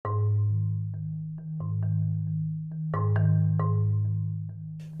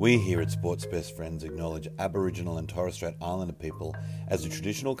We here at Sports Best Friends acknowledge Aboriginal and Torres Strait Islander people as the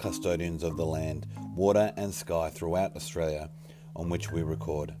traditional custodians of the land, water and sky throughout Australia on which we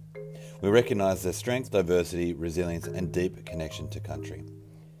record. We recognise their strength, diversity, resilience and deep connection to country.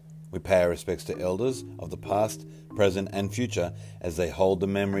 We pay our respects to elders of the past, present and future as they hold the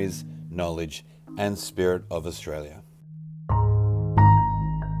memories, knowledge and spirit of Australia.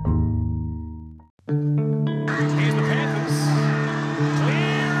 Here's the Panthers.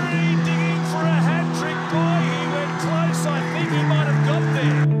 Cleary digging for a hat-trick boy. He went close. I think he might have got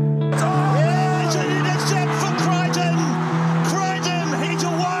there. Oh, it's an intercept for Crichton. Crichton, he's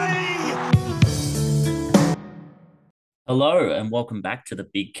away. Hello and welcome back to the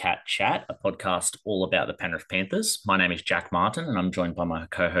Big Cat Chat, a podcast all about the Penrith Panthers. My name is Jack Martin and I'm joined by my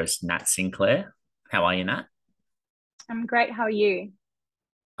co-host Nat Sinclair. How are you, Nat? I'm great. How are you?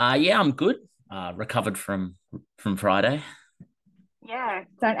 Yeah, I'm good. Recovered from Friday. Yeah,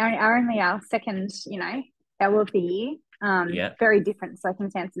 so only our second, hour of the year. Very different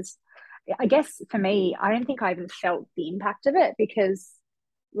circumstances. I guess for me, I don't think I even felt the impact of it because,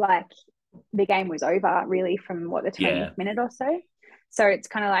 the game was over really from the 20th minute or so. So it's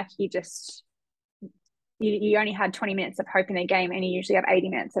kind of like you only had 20 minutes of hope in a game, and you usually have 80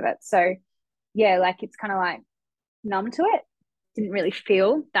 minutes of it. So yeah, it's kind of like numb to it. Didn't really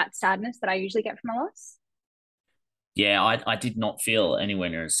feel that sadness that I usually get from a loss. Yeah, I did not feel anywhere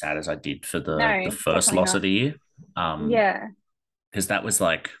near as sad as I did for the first loss of the year. Because that was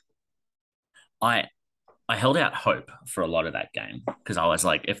I held out hope for a lot of that game because I was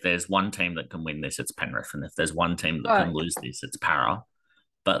like, if there's one team that can win this, it's Penrith, and if there's one team that can lose this, it's Para.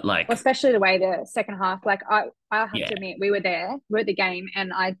 But especially the way the second half, I have to admit, we were at the game,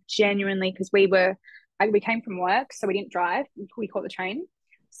 and I genuinely, because we came from work, so we didn't drive. We caught the train.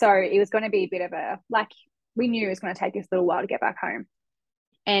 So it was going to be a bit of we knew it was going to take us a little while to get back home.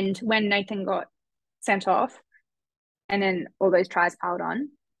 And when Nathan got sent off and then all those tries piled on,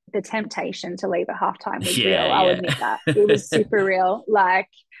 the temptation to leave at halftime was real. I'll admit that. It was super real.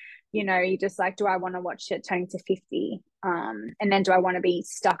 You just do I want to watch it turning to 50? And then do I want to be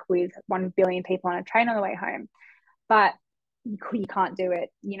stuck with 1 billion people on a train on the way home? But you can't do it.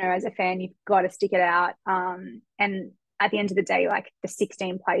 As a fan, you've got to stick it out. And at the end of the day, the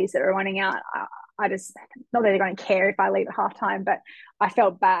 16 plays that are running out, I just, not that they're going to care if I leave at halftime, but I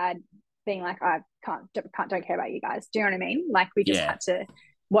felt bad being I don't care about you guys. Do you know what I mean? We just had to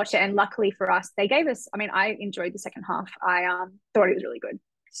watch it. And luckily for us, they gave us, I enjoyed the second half. I thought it was really good.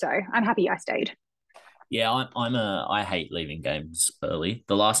 So I'm happy I stayed. Yeah, I hate leaving games early.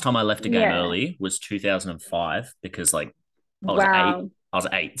 The last time I left a game early was 2005 because I was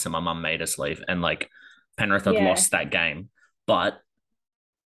eight, so my mum made us leave, and Penrith had lost that game, but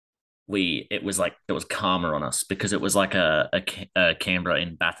it was karma on us because it was a Canberra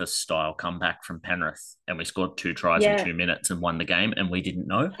in Bathurst style comeback from Penrith, and we scored 2 tries in 2 minutes and won the game, and we didn't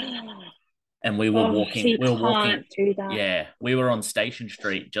know. And we were walking. Do that. Yeah, we were on Station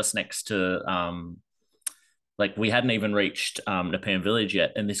Street, just next to we hadn't even reached Nepean Village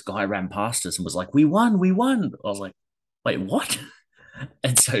yet, and this guy ran past us and was like, "We won, we won." I was like, "Wait, what?"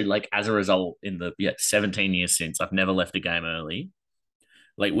 And so, as a result, in the 17 years since, I've never left a game early.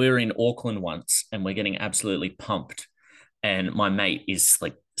 We were in Auckland once, and we're getting absolutely pumped, and my mate is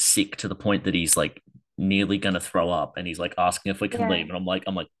sick to the point that he's nearly going to throw up, and he's asking if we can leave, and I'm like,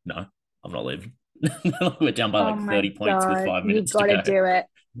 no, I'm not leaving. We're down by 30 points with 5 minutes to go. You've got to do it.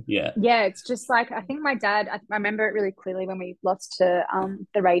 Yeah. Yeah, it's just I think my dad, I remember it really clearly when we lost to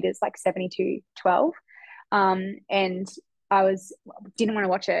the Raiders 72-12. And I didn't want to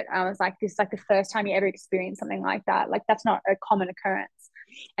watch it. I was like, this is the first time you ever experienced something like that. That's not a common occurrence.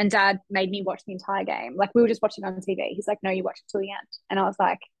 And Dad made me watch the entire game. We were just watching on TV. He's like, no, you watch it till the end. And I was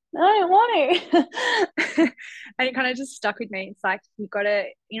like, I don't want to. And it kind of just stuck with me. It's you've got to,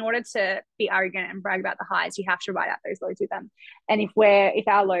 in order to be arrogant and brag about the highs, you have to write out those lows with them. And if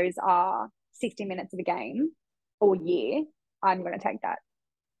our lows are 60 minutes of a game all year, I'm going to take that.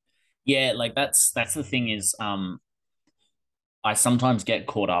 Yeah, that's the thing is, I sometimes get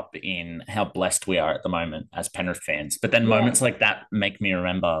caught up in how blessed we are at the moment as Penrith fans. But then moments like that make me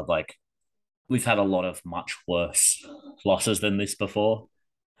remember, we've had a lot of much worse losses than this before.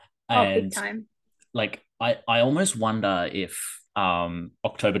 And big time. I almost wonder if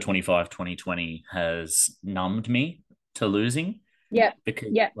October 25, 2020 has numbed me to losing. Yeah. Because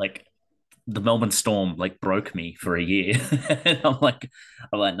the Melbourne Storm broke me for a year. And I'm like,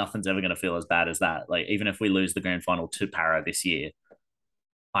 nothing's ever going to feel as bad as that. Even if we lose the grand final to Para this year,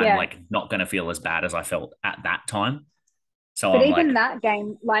 I'm not going to feel as bad as I felt at that time. So but even that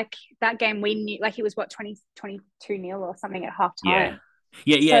game we knew it was 22-0 or something at halftime.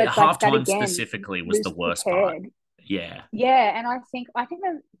 Yeah, So yeah. it's like that Halftime again, specifically was the lose worst part. prepared. Yeah, Yeah, and I think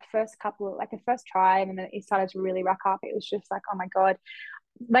the first couple, like the first try, and then it started to really rack up. It was just like, oh my God,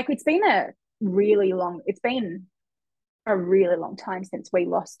 like it's been a really long time since we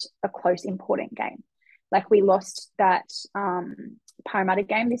lost a close, important game. Like we lost that Parramatta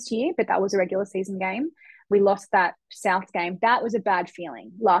game this year, but that was a regular season game. We lost that South game. That was a bad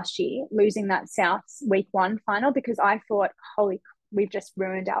feeling last year, losing that South's week one final, because I thought, holy, we've just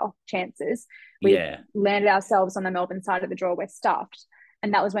ruined our chances. We've yeah, landed ourselves on the Melbourne side of the draw. We're stuffed.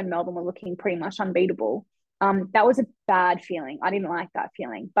 And that was when Melbourne were looking pretty much unbeatable. That was a bad feeling. I didn't like that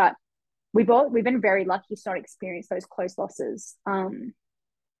feeling. But we've been very lucky to not experience those close losses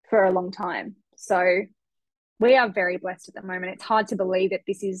for a long time. So we are very blessed at the moment. It's hard to believe that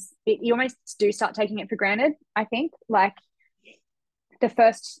you almost do start taking it for granted, I think. Like the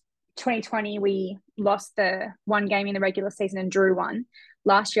first 2020, we lost the one game in the regular season and drew one.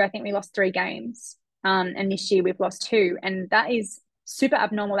 Last year, I think we lost 3 games. And this year we've lost 2. And that is super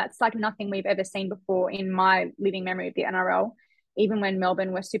abnormal. That's like nothing we've ever seen before in my living memory of the NRL. Even when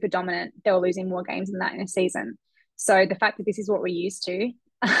Melbourne were super dominant, they were losing more games than that in a season. So the fact that this is what we're used to,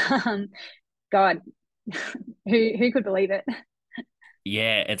 God, who could believe it?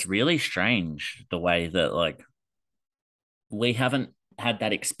 yeah. It's really strange the way that like we haven't had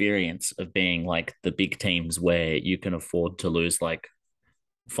that experience of being like the big teams where you can afford to lose like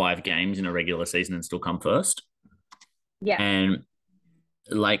 5 games in a regular season and still come first. Yeah, And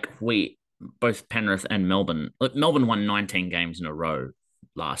like we both Penrith and Melbourne, like Melbourne won 19 games in a row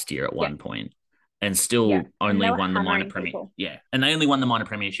last year at yeah, one point, and yeah. still And they only were won the minor hammering premier. people. Yeah, and they only won the minor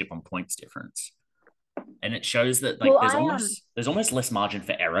premiership on points difference, and it shows that Well, like there's almost less margin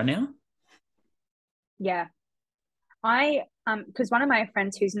for error now. yeah, I because one of my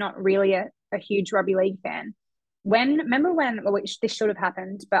friends who's not really a huge rugby league fan, remember when, well, which this should have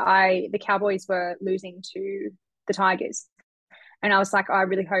happened, but the Cowboys were losing to the Tigers, and I was like, oh, I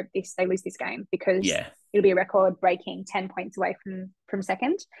really hope they lose this game, because Yeah, it'll be a record breaking 10 points away from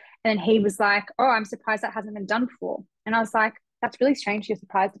second. And then he was like, oh, I'm surprised that hasn't been done before. And I was like, that's really strange you're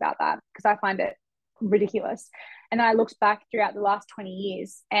surprised about that, because I find it ridiculous. And then I looked back throughout the last 20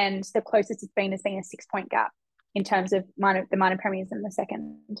 years, and the closest it's been has been a 6 point gap in terms of the minor premiers and the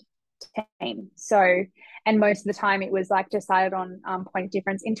second team. So, and most of the time it was like decided on point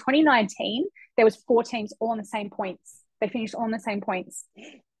difference. In 2019, there was 4 teams all on the same points. They finished all on the same points.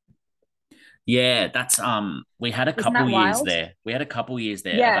 yeah. That's we had a Isn't couple that years wild? there. We had a couple years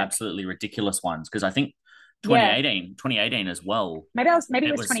there of Yeah, absolutely ridiculous ones because I think yeah. 2018 as well. Maybe it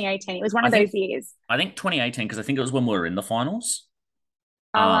It was was 2018. It was one I of those think years. I think 2018 because I think it was when we were in the finals.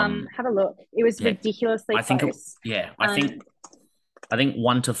 I'll Um, have a look. It was yeah, ridiculously I think close. yeah, Um, I think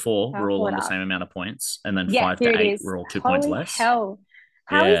 1 to 4 I'll were all pull it on the up. same amount of points, and then Yeah, five here to it eight is. were all 2 points Holy less. hell.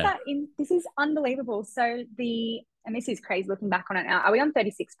 How is Yeah, that this is unbelievable. So and this is crazy looking back on it now. Are we on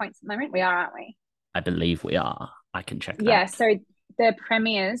 36 points at the moment? We are, aren't we? I believe we are. I can check Yeah, that. so the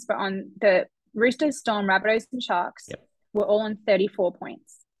premiers were on the Roosters, Storm, Rabbitohs, and Sharks Yep. were all on 34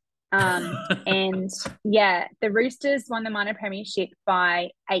 points. And yeah, the Roosters won the minor premiership by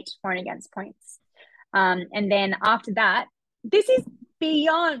 8 foreign against points. And then after that, this is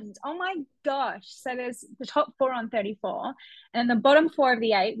beyond. Oh my gosh. So there's the top 4 on 34, and the bottom 4 of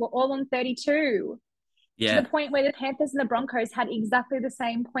the 8 were all on 32, to the Yeah, point where the Panthers and the Broncos had exactly the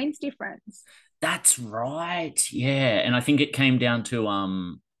same points difference. that's right. Yeah, and I think it came down to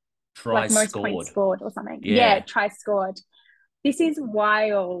Like tries most points scored. scored or something. Yeah, Yeah, try scored. This is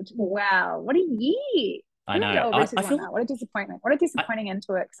wild. Wow. What a year. I Who know. would I, Roosters I won feel that? What a disappointment. What a I, disappointing end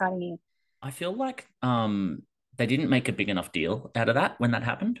to an exciting year. I feel like they didn't make a big enough deal out of that when that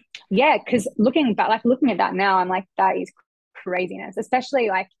happened. Yeah, because looking at that now, I'm like, that is craziness. Especially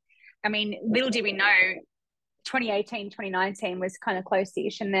like, I mean, little did we know 2018, 2019 was kind of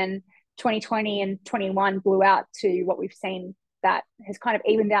close-ish, and then 2020 and 21 blew out to what we've seen that has kind of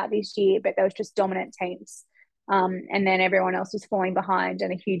evened out this year, but there was just dominant teams. And then everyone else was falling behind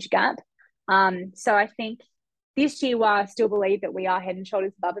and a huge gap. So I think this year, while I still believe that we are head and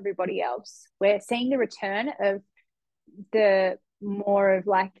shoulders above everybody else, we're seeing the return of the more of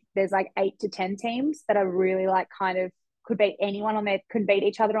like, there's like 8 to 10 teams that are really like kind of could beat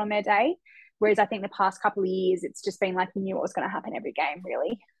each other on their day. Whereas I think the past couple of years, it's just been like you knew what was going to happen every game,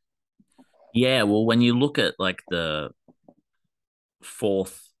 really. Yeah, well, when you look at like the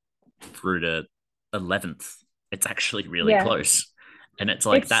fourth through to 11th, it's actually really Yeah, close. And it's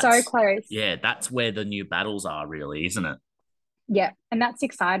like it's so close. yeah, that's where the new battles are, really, isn't it? Yeah, and that's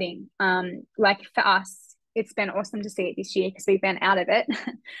exciting. Like for us, it's been awesome to see it this year because we've been out of it,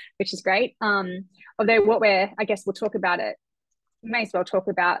 which is great. Although I guess we'll talk about it may as well talk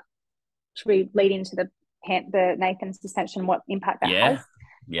about. Should we lead into the Nathan suspension? What impact that has?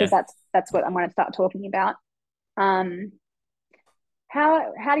 Yeah. Because that's what I'm going to start talking about.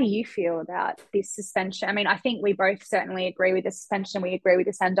 How do you feel about this suspension? I mean, I think we both certainly agree with the suspension. We agree with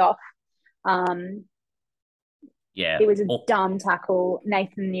the send off. It was a dumb tackle.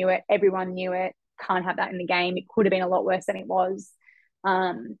 Nathan knew it. Everyone knew it. Can't have that in the game. It could have been a lot worse than it was.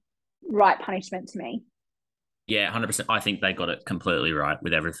 Right punishment to me. Yeah, 100%. I think they got it completely right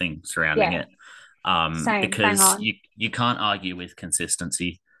with everything surrounding it. Because you can't argue with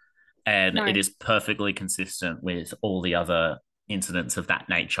consistency, and it is perfectly consistent with all the other incidents of that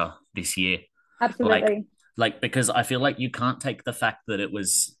nature this year. Absolutely. Because I feel like you can't take the fact that it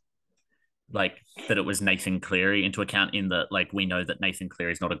was Nathan Cleary into account, in that we know that Nathan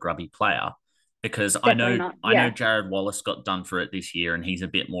Cleary is not a grubby player, because Definitely I know Jared Wallace got done for it this year and he's a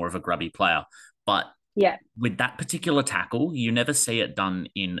bit more of a grubby player, but with that particular tackle, you never see it done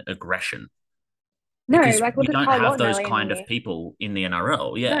in aggression. No, because look you at don't Kyle have Lawton those kind of people in the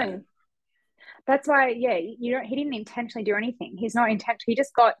NRL. Yeah. No. That's why, he didn't intentionally do anything. He's not intentional. He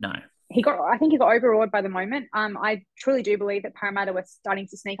just got, no. I think he got overawed by the moment. I truly do believe that Parramatta was starting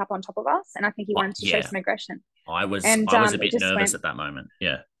to sneak up on top of us, and I think he wanted to show some aggression. I was a bit nervous at that moment.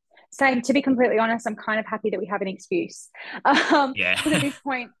 Yeah. Same, to be completely honest, I'm kind of happy that we have an excuse. Because at this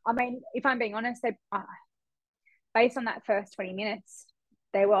point, I mean, if I'm being honest, they based on that first 20 minutes,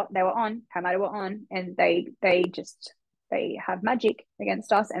 they were on, Parramatta were on, and they have magic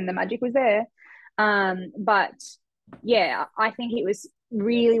against us, and the magic was there. But yeah, I think it was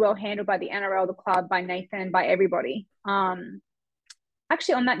really well handled by the NRL, the club, by Nathan, by everybody.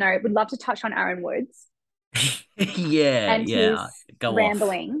 Actually, on that note, would love to touch on Aaron Woods. and his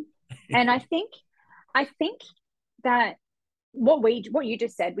rambling. And I think that what you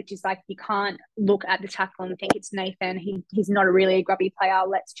just said, which is you can't look at the tackle and think it's Nathan. He's not a really grubby player.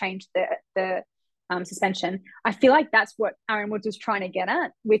 Let's change the suspension. I feel like that's what Aaron Woods was trying to get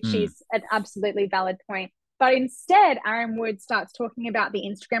at, which is an absolutely valid point. But instead, Aaron Woods starts talking about the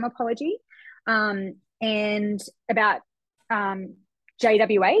Instagram apology, and about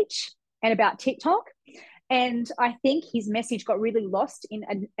JWH and about TikTok. And I think his message got really lost in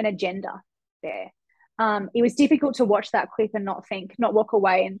an agenda there. It was difficult to watch that clip and not walk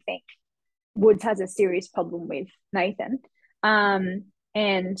away and think Woods has a serious problem with Nathan.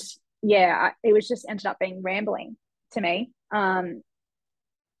 And yeah, it was just ended up being rambling to me.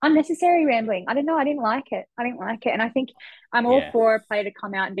 Unnecessary rambling. I don't know. I didn't like it. And I think I'm all for a player to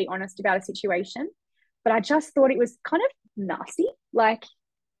come out and be honest about a situation. But I just thought it was kind of nasty.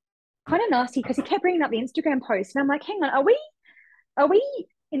 Because he kept bringing up the Instagram post. And I'm like, hang on, are we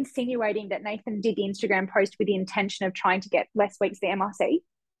insinuating that Nathan did the Instagram post with the intention of trying to get less weeks the MRC?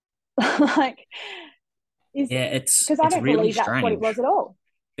 it's because I don't really believe strange. That's what it was at all.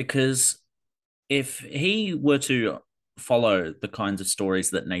 Because if he were to follow the kinds of stories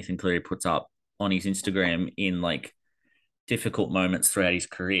that Nathan Cleary puts up on his Instagram in difficult moments throughout his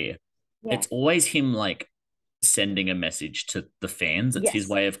career, it's always him sending a message to the fans. It's his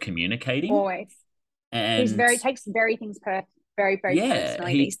way of communicating. Always. And he takes very things very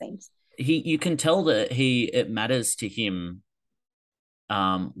personally, these things. You can tell that it matters to him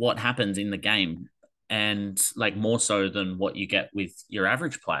what happens in the game, and more so than what you get with your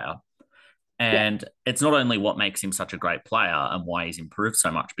average player. And it's not only what makes him such a great player and why he's improved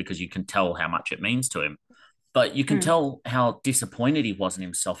so much, because you can tell how much it means to him, but you can tell how disappointed he was in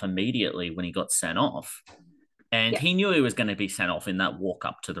himself immediately when he got sent off. And he knew he was going to be sent off in that walk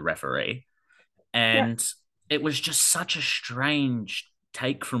up to the referee. And it was just such a strange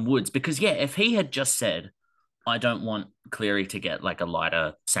take from Woods, because, if he had just said, I don't want Cleary to get a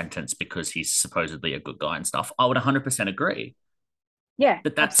lighter sentence because he's supposedly a good guy and stuff, I would 100% agree. Yeah,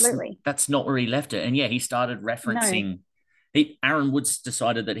 but that's not where he left it. And he started referencing. Aaron Woods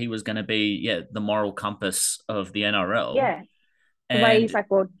decided that he was going to be the moral compass of the NRL. Yeah, the way he's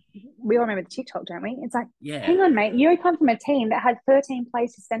well, we all remember the TikTok, don't we? It's hang on, mate, you come from a team that had 13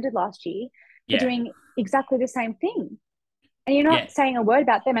 players suspended last year for doing exactly the same thing, and you're not saying a word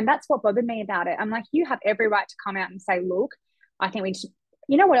about them. And that's what bothered me about it. I'm like, you have every right to come out and say, look, I think we should.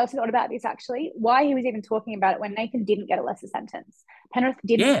 You know what else I thought about this, actually? Why he was even talking about it when Nathan didn't get a lesser sentence. Penrith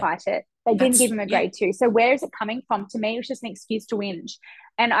didn't fight it. They didn't give him a grade 2. So where is it coming from? To me, it was just an excuse to whinge.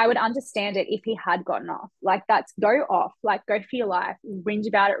 And I would understand it if he had gotten off. That's go off. Go for your life. Whinge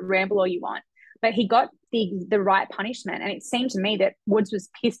about it. Ramble all you want. But he got the right punishment. And it seemed to me that Woods was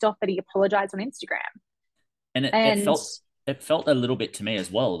pissed off that he apologised on Instagram. And it felt a little bit to me as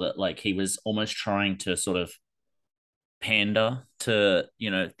well that he was almost trying to sort of pander to,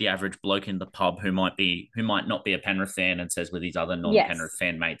 the average bloke in the pub who might not be a Penrith fan and says with his other non-Penrith Yes.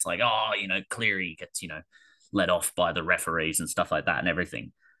 fan mates, like, oh, Cleary gets, let off by the referees and stuff like that and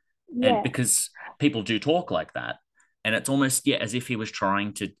everything. And Yeah. because people do talk like that, and it's almost, as if he was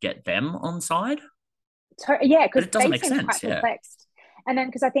trying to get them on side. Yeah, But because it doesn't they make seemed sense. quite perplexed. And then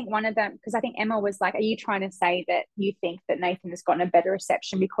because I think Emma was like, "Are you trying to say that you think that Nathan has gotten a better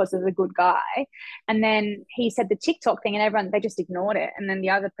reception because of the good guy?" And then he said the TikTok thing, and everyone they just ignored it. And then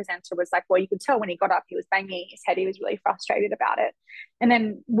the other presenter was like, "Well, you could tell when he got up, he was banging his head. He was really frustrated about it." And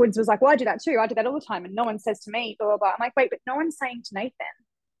then Woods was like, "Well, I do that too. I do that all the time, and no one says to me, blah blah blah." I'm like, "Wait, but no one's saying to Nathan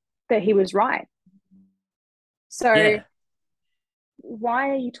that he was right." So Yeah. why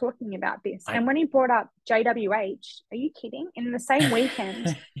are you talking about this? I And when he brought up JWH, are you kidding? In the same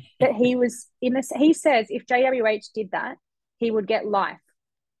weekend that he was in this, he says if JWH did that, he would get life.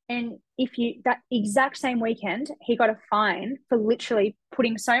 And if you, that exact same weekend, he got a fine for literally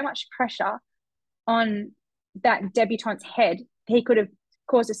putting so much pressure on that debutante's head, he could have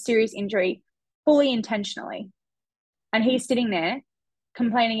caused a serious injury fully intentionally. And he's sitting there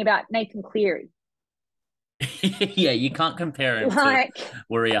complaining about Nathan Cleary. yeah, you can't compare him to Like,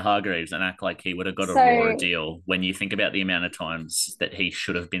 Waerea-Hargreaves and act like he would have got a raw so deal when you think about the amount of times that he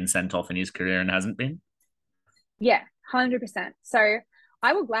should have been sent off in his career and hasn't been. yeah, 100%. So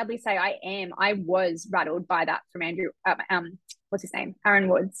I will gladly say I was rattled by that from Andrew, what's his name? Aaron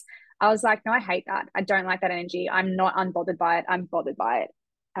Woods. I was like, no, I hate that. I don't like that energy. I'm not unbothered by it. I'm bothered by it.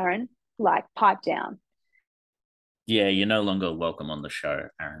 Aaron, like, pipe down. Yeah, you're no longer welcome on the show,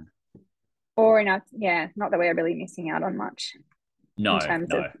 Aaron. Or yeah, not that we're really missing out on much in No,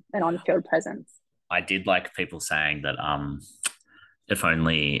 terms of no. an on-field presence. I did like people saying that if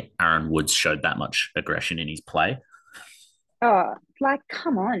only Aaron Woods showed that much aggression in his play. Oh, like,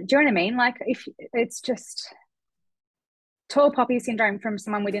 come on. Do you know what I mean? Like, if it's just tall poppy syndrome from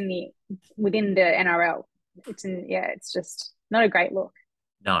someone within the NRL. It's just not a great look.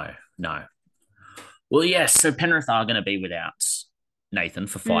 No, no. Well, yes, so Penrith are going to be without Nathan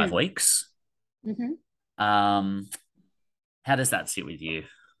for 5 weeks. Mm-hmm. How does that sit with you?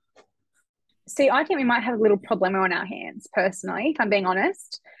 See, I think we might have a little problem on our hands, personally, if I'm being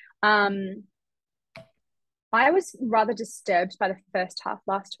honest. I was rather disturbed by the first half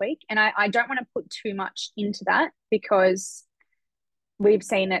last week, and I don't want to put too much into that because we've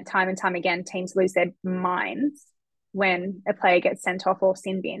seen it time and time again, teams lose their minds when a player gets sent off or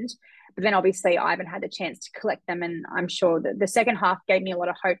sin binned. But then obviously I haven't had the chance to collect them, and I'm sure that the second half gave me a lot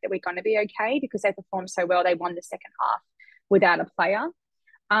of hope that we're going to be okay because they performed so well. They won the second half without a player.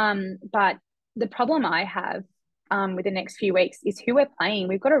 But the problem I have with the next few weeks is who we're playing.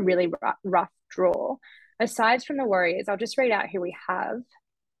 We've got a really rough draw. Aside from the Warriors, I'll just read out who we have.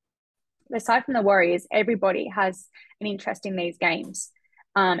 Aside from the Warriors, everybody has an interest in these games.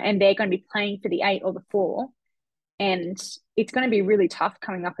 And they're going to be playing for the 8 or the 4. And it's going to be really tough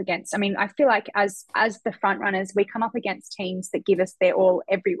coming up against. I mean, I feel like as the front runners, we come up against teams that give us their all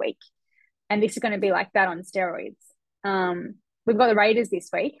every week. And this is going to be like that on steroids. We've got the Raiders this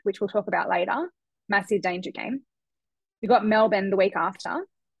week, which we'll talk about later. Massive danger game. We've got Melbourne the week after,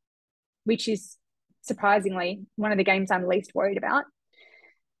 which is surprisingly one of the games I'm least worried about.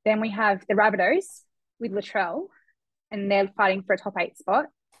 Then we have the Rabbitohs with Latrell, and they're fighting for a top 8 spot.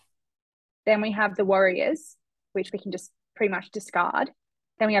 Then we have the Warriors, which we can just pretty much discard.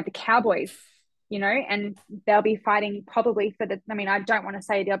 Then we have the Cowboys, and they'll be fighting probably for I don't want to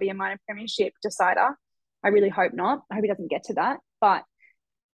say there'll be a minor premiership decider. I really hope not. I hope it doesn't get to that. But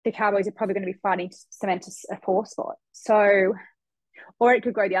the Cowboys are probably going to be fighting to cement a 4 spot. So, or it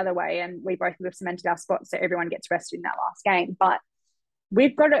could go the other way and we both would have cemented our spot so everyone gets rested in that last game. But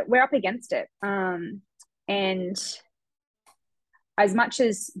we're up against it. And as much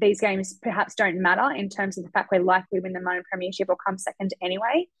as these games perhaps don't matter in terms of the fact we're likely to win the minor premiership or come second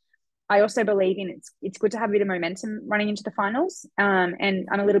anyway, I also believe in it's good to have a bit of momentum running into the finals. And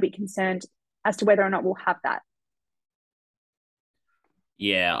I'm a little bit concerned as to whether or not we'll have that.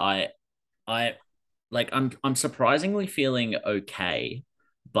 Yeah, I'm surprisingly feeling okay,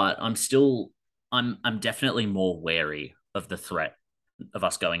 but I'm definitely more wary of the threat of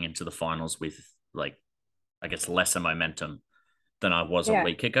us going into the finals with I guess lesser momentum than I was a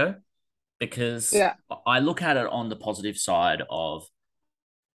week ago, because I look at it on the positive side of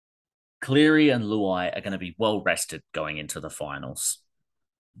Cleary and Luai are going to be well rested going into the finals.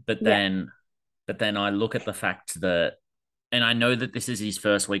 But then I look at the fact that, and I know that this is his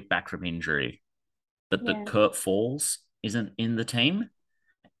first week back from injury, but the Kurt Falls isn't in the team.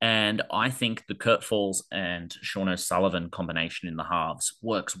 And I think the Kurt Falls and Sean O'Sullivan combination in the halves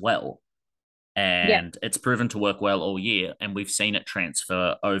works well. Yeah. and it's proven to work well all year. And we've seen it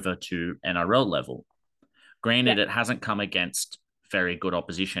transfer over to NRL level. Yeah. Granted, it hasn't come against very good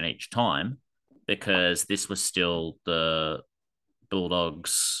opposition each time because this was still the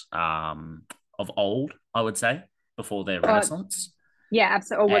Bulldogs of old, I would say, before their renaissance. Yeah,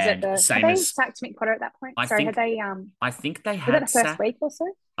 absolutely. Or was it And the had same they as sacked Mick Potter at that point? I Sorry, had think they I think they was that had the first sack. week or so?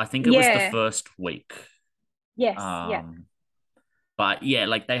 I think it was the Yeah. first week. Yes. Yeah. Um, but yeah,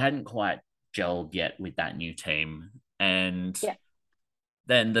 like they hadn't quite gelled yet with that new team. And Yeah.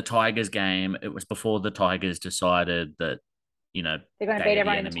 then the Tigers game, it was before the Tigers decided that, They're going to they beat are the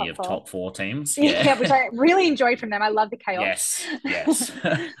everyone in the enemy top of four. top four teams. Yeah, which Yeah. I really enjoyed from them. I love the chaos. Yes. Yes.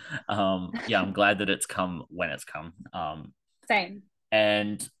 Yeah, I'm glad that it's come when it's come. Same.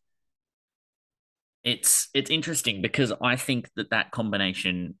 And it's interesting because I think that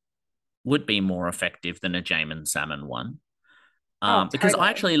combination would be more effective than a Jamin Salmon one. Oh, Because totally.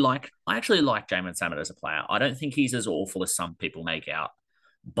 I actually like Jamin Salmon as a player. I don't think he's as awful as some people make out,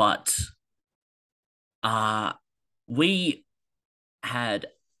 but uh we had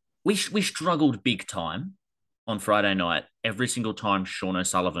we struggled big time on Friday night every single time Sean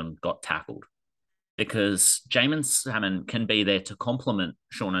O'Sullivan got tackled because Jamin Salmon can be there to complement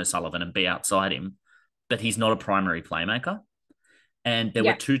Sean O'Sullivan and be outside him, but he's not a primary playmaker. And there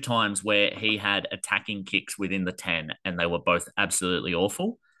were Yeah. two times where he had attacking kicks within the 10, and they were both absolutely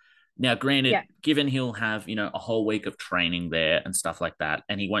awful. Now, granted, Yeah. given he'll have, a whole week of training there and stuff like that,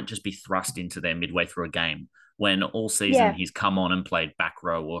 and he won't just be thrust into there midway through a game when all season Yeah. he's come on and played back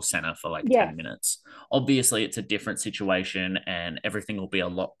row or center for like Yeah. 10 minutes. Obviously, it's a different situation and everything will be a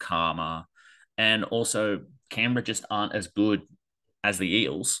lot calmer. And also, Canberra just aren't as good as the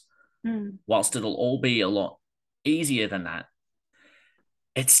Eels, Mm. whilst it'll all be a lot easier than that.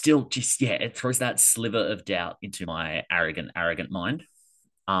 It's still just, yeah, it throws that sliver of doubt into my arrogant mind.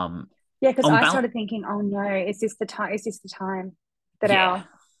 Um, Yeah, because on I balance, started thinking, oh no, is this the time? Is this the time that yeah.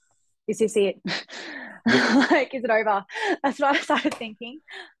 is this it? Like, is it over? That's what I started thinking.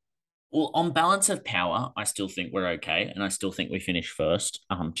 Well, on balance of power, I still think we're okay, and I still think we finish first.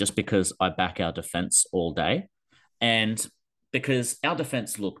 Just because I back our defense all day, and because our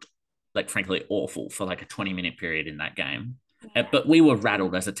defense looked like frankly awful for like a 20-minute period in that game. Yeah. But we were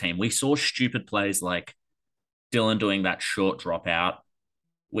rattled as a team. We saw stupid plays like Dylan doing that short dropout,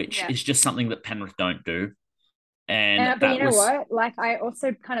 which Yeah. is just something that Penrith don't do. And But you that know was, what? Like, I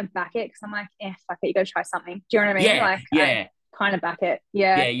also kind of back it because I'm like, fuck it, you got to try something. Do you know what I mean? yeah, Like, I yeah, kind of back it.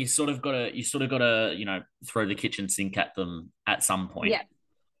 Yeah. yeah. You sort of gotta, throw the kitchen sink at them at some point. Yeah.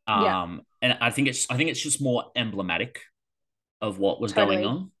 Yeah. And I think it's just more emblematic of what was going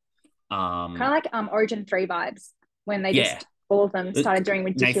Totally. on. Kind of like Origin 3 vibes when they Yeah, just all of them started doing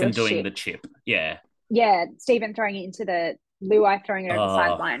Nathan ridiculous doing shit. the chip. Yeah. Yeah, Stephen throwing it into the Luai throwing it over the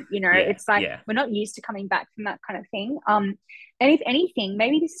sideline. Yeah, It's like yeah. we're not used to coming back from that kind of thing. And if anything,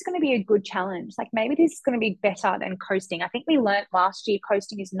 maybe this is going to be a good challenge. Like maybe this is going to be better than coasting. I think we learned last year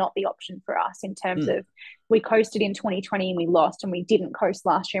coasting is not the option for us in terms Mm, of we coasted in 2020 and we lost, and we didn't coast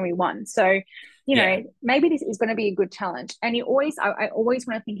last year and we won. So, yeah, maybe this is going to be a good challenge. And I always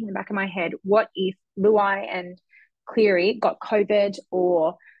want to think in the back of my head, what if Luai and Cleary got COVID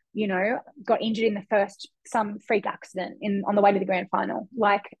or got injured in the first some freak accident on the way to the grand final.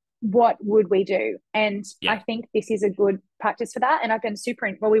 Like, what would we do? And I yeah, think this is a good practice for that. And I've been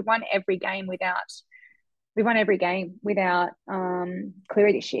we won every game without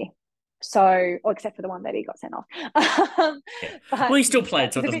Cleary this year. So, or except for the one that he got sent off. yeah. But Well, he still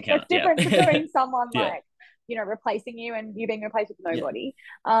played, so it doesn't that's count. Yeah, different between someone yeah, like replacing you and you being replaced with yeah. nobody.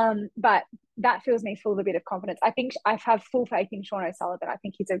 But that fills me full of a bit of confidence. I think I have full faith in Sean O'Sullivan. I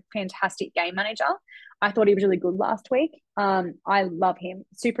think he's a fantastic game manager. I thought he was really good last week. I love him.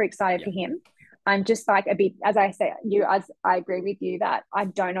 Super excited Yeah. for him. I'm just like a bit, as I say, as I agree with you that I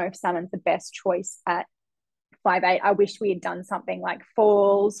don't know if Salmon's the best choice at 5'8". I wish we had done something like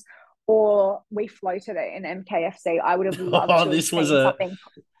Falls or we floated it in MKFC. I would have loved Oh, to have this was seen something.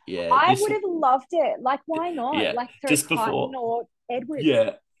 yeah, I this would have loved it. Like, why not? yeah, Like, throw just Crichton before, or Edwards.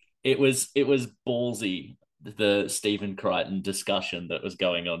 yeah, it was ballsy, the Stephen Crichton discussion that was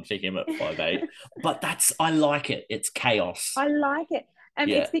going on for him at 5'8". But I like it. It's chaos. I like it. And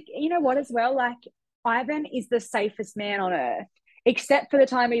Yeah, you know what, as well? Like, Ivan is the safest man on earth, except for the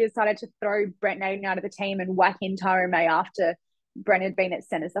time he decided to throw Brent Naden out of the team and whack in Tyrone May after Brent had been at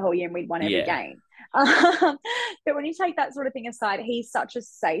centres the whole year and we'd won every yeah, game. But when you take that sort of thing aside, he's such a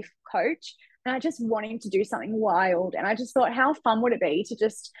safe coach. And I just want him to do something wild. And I just thought, how fun would it be to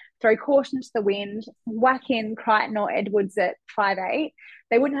just throw caution to the wind, whack in Crichton or Edwards at 5'8".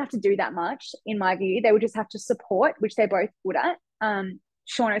 They wouldn't have to do that much, in my view. They would just have to support, which they're both good at.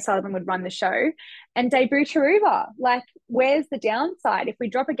 Sean O'Sullivan would run the show and debut Taruva. Like, where's the downside? If we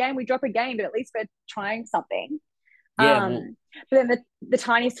drop a game, we drop a game, but at least we're trying something. Yeah. Well, but then the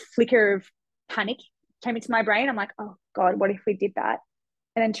tiniest flicker of panic came into my brain. I'm like, oh God, what if we did that?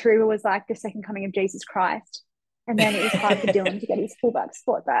 And then Taruva was like the second coming of Jesus Christ. And then it was hard for Dylan to get his fullback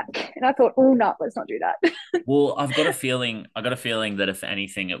spot back. And I thought, oh no, let's not do that. well, I've got a feeling that if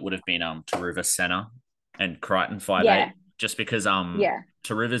anything, it would have been Taruva centre and Crichton 5'8", just because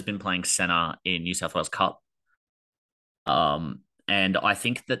Taruva's been playing centre in New South Wales Cup. And I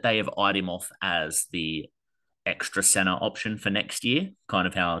think that they have eyed him off as the extra centre option for next year, kind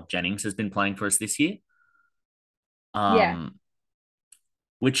of how Jennings has been playing for us this year.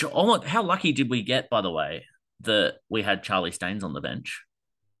 Which, how lucky did we get, by the way, that we had Charlie Staines on the bench?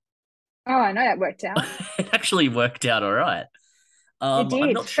 Oh, I know that worked out. It actually worked out all right. It did.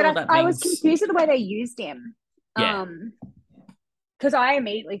 I'm not sure but I was confused with the way they used him. Yeah. Because I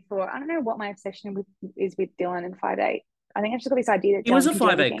immediately thought, I don't know what my obsession is with Dylan and 5'8". I think I've just got this idea that he was a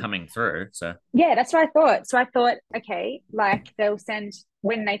 5'8" coming through. So yeah, that's what I thought. So I thought, okay, like they'll send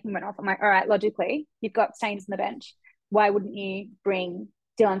when Nathan went off. I'm like, all right, logically, you've got Staines on the bench. Why wouldn't you bring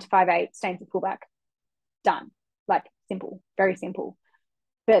Dylan to 5'8", Staines at fullback? Done. Like simple, very simple.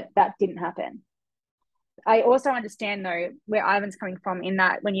 But that didn't happen. I also understand though where Ivan's coming from in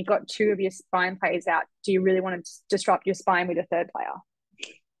that when you've got two of your spine players out, do you really want to disrupt your spine with a third player?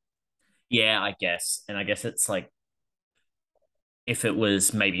 Yeah, I guess. And I guess it's like, if it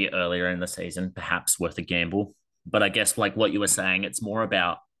was maybe earlier in the season, perhaps worth a gamble. But I guess like what you were saying, it's more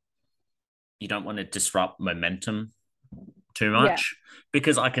about you don't want to disrupt momentum too much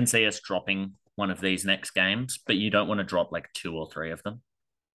because I can see us dropping one of these next games, but you don't want to drop like 2 or 3 of them.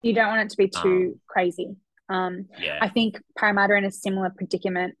 You don't want it to be too crazy. I think Parramatta are in a similar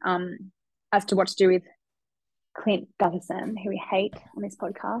predicament as to what to do with Clint Gutherson, who we hate on this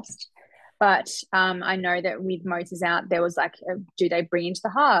podcast. But I know that with Moses out, there was like, do they bring into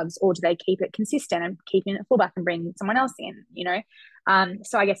the halves or do they keep it consistent and keep in at fullback and bring someone else in, you know?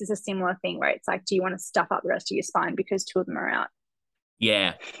 So I guess it's a similar thing where it's like, do you want to stuff up the rest of your spine because 2 of them are out?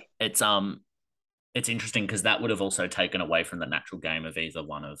 Yeah, it's interesting because that would have also taken away from the natural game of either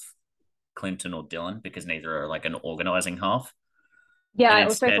one of Clinton or Dylan because neither are like an organising half. Yeah, I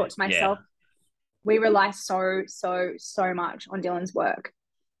also thought to myself, we rely so much on Dylan's work.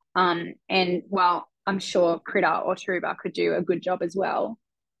 And while I'm sure Critter or Taruva could do a good job as well,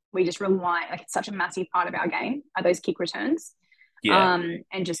 we just rely, like it's such a massive part of our game are those kick returns, and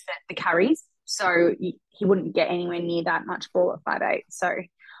just the carries. So he wouldn't get anywhere near that much ball at 5'8". So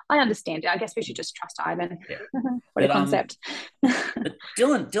I understand it. I guess we should just trust Ivan. Yeah. What a concept.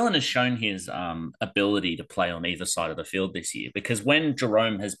 Dylan has shown his ability to play on either side of the field this year because when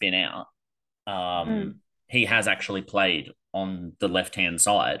Jerome has been out, he has actually played on the left-hand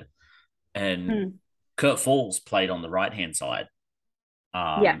side and Kurt Falls played on the right-hand side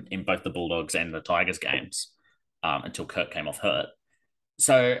in both the Bulldogs and the Tigers games until Kurt came off hurt.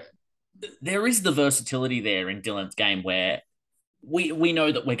 So there is the versatility there in Dylan's game where we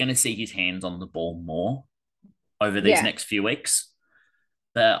know that we're going to see his hands on the ball more over these next few weeks.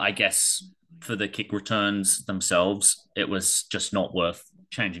 But I guess for the kick returns themselves, it was just not worth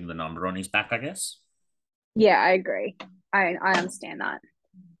changing the number on his back, I guess. Yeah, I agree. I understand that.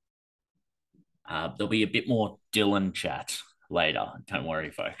 There'll be a bit more Dylan chat later. Don't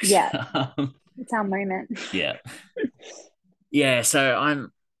worry, folks. Yeah, it's our moment. Yeah, yeah. So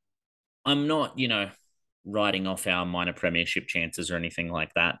I'm not, writing off our minor premiership chances or anything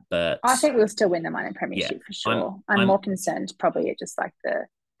like that, but I think we'll still win the minor premiership for sure. I'm more concerned probably at just like the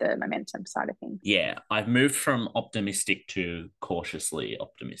momentum side of things. Yeah, I've moved from optimistic to cautiously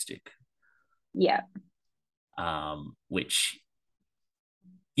optimistic. Yeah. Which,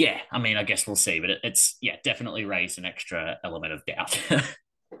 yeah, I mean, I guess we'll see, but it's definitely raised an extra element of doubt.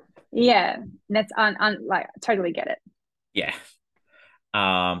 Yeah, that's like totally get it. Yeah.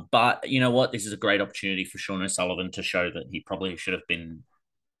 But you know what? This is a great opportunity for Sean O'Sullivan to show that he probably should have been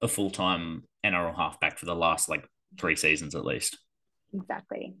a full-time NRL halfback for the last 3 seasons at least.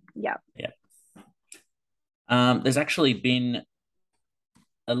 Exactly. Yeah. Yeah. There's actually been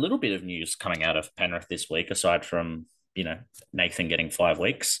a little bit of news coming out of Penrith this week, aside from, Nathan getting 5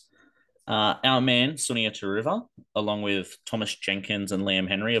 weeks. Our man, Sunia Taruva, along with Thomas Jenkins and Liam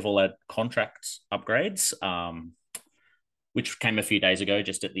Henry, have all had contract upgrades, which came a few days ago,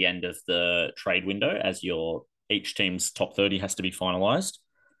 just at the end of the trade window, as each team's top 30 has to be finalised.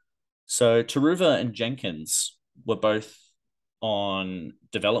 So Taruva and Jenkins were both on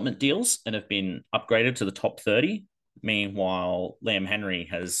development deals and have been upgraded to the top 30. Meanwhile, Liam Henry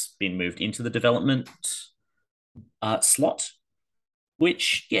has been moved into the development slot.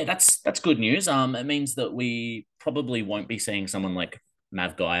 Which, yeah, that's good news. It means that we probably won't be seeing someone like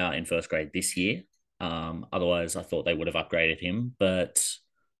Mav Gaia in first grade this year. Otherwise, I thought they would have upgraded him. But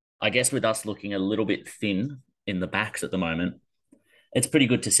I guess with us looking a little bit thin in the backs at the moment, it's pretty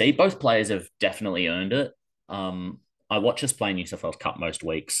good to see. Both players have definitely earned it. I watch us play New South Wales Cup most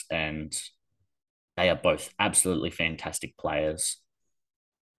weeks, and they are both absolutely fantastic players.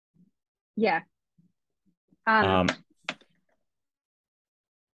 Yeah.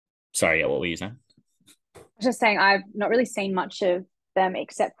 Sorry, yeah, what were you saying? I was just saying I've not really seen much of them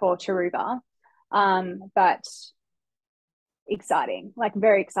except for Taruva. But exciting, like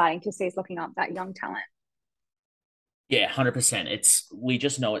very exciting to see us looking up that young talent. Yeah, 100%. We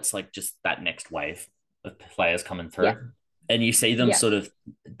just know it's like just that next wave of players coming through. Yeah. And you see them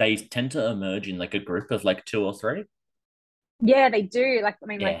they tend to emerge in like a group of like 2 or 3. Yeah, they do. Like, I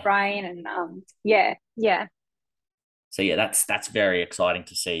mean, like Brian and yeah. So yeah, that's very exciting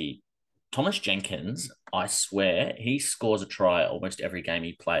to see. Thomas Jenkins, I swear, he scores a try almost every game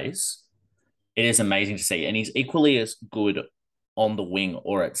he plays. It is amazing to see. And he's equally as good on the wing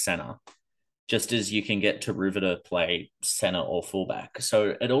or at centre, just as you can get Taruva to play centre or fullback.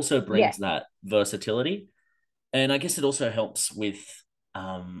 So it also brings that versatility. And I guess it also helps with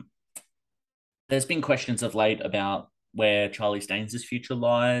there's been questions of late about where Charlie Staines' future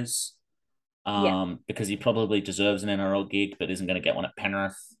lies, because he probably deserves an NRL gig but isn't going to get one at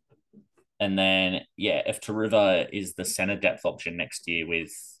Penrith. And then, if Taruva is the centre depth option next year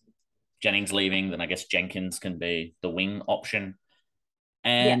with Jennings leaving, then I guess Jenkins can be the wing option.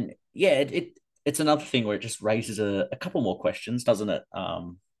 And it's another thing where it just raises a couple more questions, doesn't it?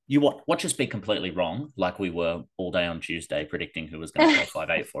 You watch us be completely wrong, like we were all day on Tuesday predicting who was going to play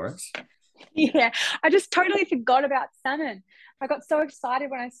 5'8" for us. Yeah, I just totally forgot about Salmon. I got so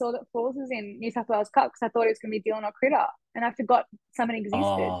excited when I saw that Falls was in New South Wales Cup because I thought it was going to be Dylan or Critter, and I forgot Salmon existed.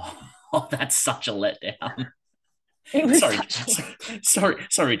 Oh, that's such a letdown. It was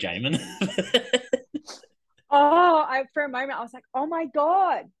sorry, Jamin. For a moment I was like, oh my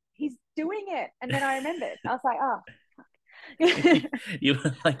God, he's doing it. And then I remembered. I was like, you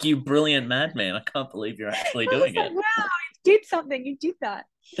were like, you brilliant madman. I can't believe you're actually doing it. Wow, you did something. You did that.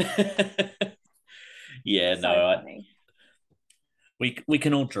 Yeah, so no. Funny. We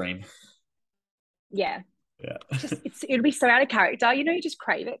can all dream. Yeah. It'll be so out of character. You just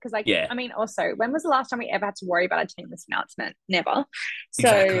crave it because, I mean, also, when was the last time we ever had to worry about a team list announcement? Never. So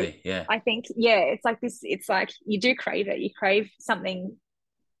exactly. Yeah. I think, it's like this. It's like you do crave it. You crave something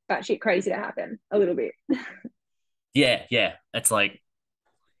batshit crazy to happen a little bit. Yeah. It's like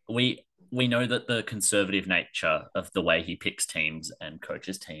we know that the conservative nature of the way he picks teams and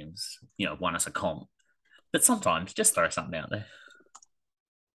coaches teams, won us a comp. But sometimes just throw something out there.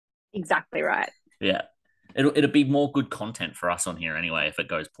 Exactly right. Yeah. It'll be more good content for us on here anyway if it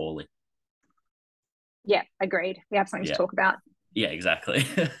goes poorly. Yeah, agreed. We have something to talk about. Yeah, exactly. Is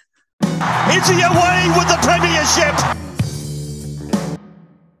he away with the premiership?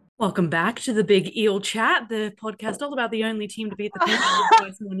 Welcome back to the Big Eel Chat, the podcast all about the only team to beat the Panthers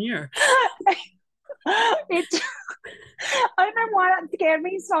twice in 1 year. I don't know why that scared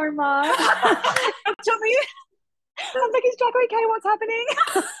me so much. It took me. I was like, is Jacko okay? What's happening?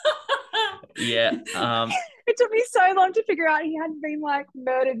 Yeah. It took me so long to figure out he hadn't been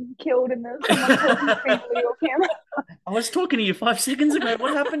murdered and killed in the. I was talking to you 5 seconds ago.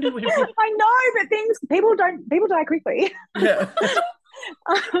 What happened to him? I know, but people die quickly. Yeah.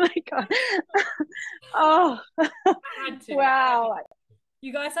 Oh my God. Oh. Wow.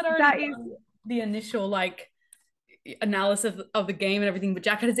 You guys had already done the initial analysis of the game and everything, but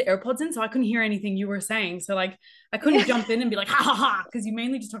Jack had his AirPods in, so I couldn't hear anything you were saying. So I couldn't jump in and be like, ha ha ha, because you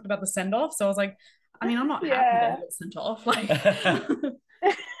mainly just talked about the send off. So I was like, I mean, I'm not happy that he got sent off.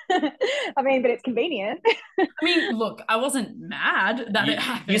 I mean, but it's convenient. I mean, look, I wasn't mad that it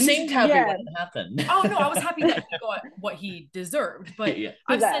happened. You seemed happy when it happened. Oh no, I was happy that he got what he deserved. But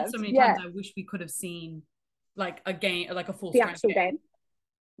I've said so many times I wish we could have seen a game, a full actual game.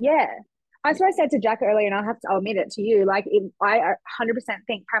 Yeah. That's what I said to Jack earlier, and I'll admit it to you. I 100%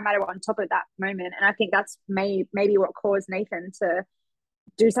 think Parramatta were on top at that moment, and I think that's maybe what caused Nathan to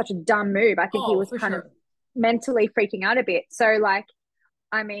do such a dumb move. I think he was kind of mentally freaking out a bit. So,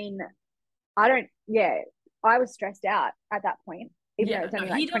 I mean, I was stressed out at that point. Even though it's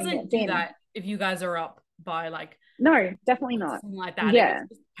only he doesn't do that if you guys are up by no, definitely not. Something like that. Yeah.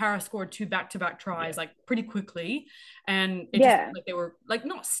 Para scored 2 back-to-back tries pretty quickly, and it just they were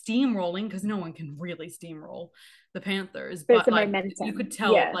not steamrolling, because no one can really steamroll the Panthers, but you could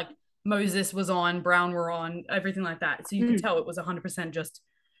tell Moses was on, Brown were on, everything like that. So you could tell it was 100% just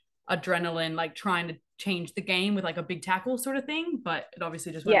adrenaline, like trying to change the game with like a big tackle sort of thing, but it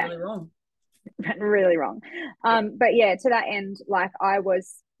obviously just went really wrong. Really wrong. But yeah, to that end, like I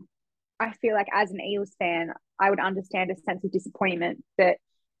feel like as an Eels fan, I would understand a sense of disappointment that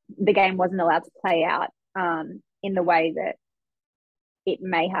the game wasn't allowed to play out in the way that it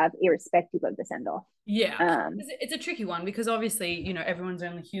may have, irrespective of the send-off. Yeah. It's a tricky one because obviously, you know, everyone's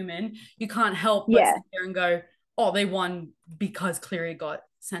only human. You can't help but sit there and go, oh, they won because Cleary got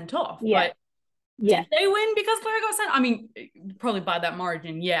sent off. Yeah. But did they win because Cleary got sent? I mean, probably by that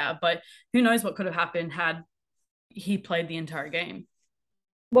margin, yeah. But who knows what could have happened had he played the entire game.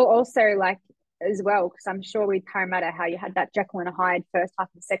 Well, also, like, as well, because I'm sure with Parramatta, how you had that Jekyll and Hyde first half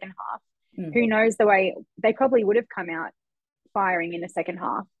and second half. Who knows the way they probably would have come out firing in the second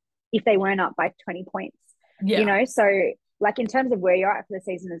half if they weren't up by 20 points. You know, so like in terms of where you're at for the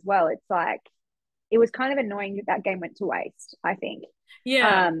season as well, it's like it was kind of annoying that game went to waste, I think.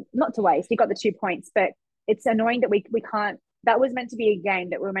 Not to waste, you got the 2 points, but it's annoying that we can't. That was meant to be a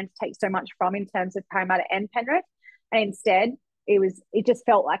game that we were meant to take so much from in terms of Parramatta and Penrith, and instead it just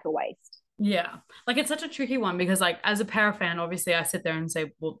felt like a waste. Yeah, like it's such a tricky one because like as a Para fan, obviously I sit there and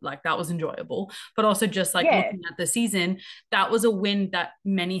say, well, like that was enjoyable, but also just like looking at the season, that was a win that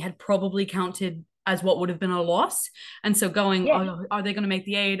many had probably counted as what would have been a loss. And so going, oh, are they going to make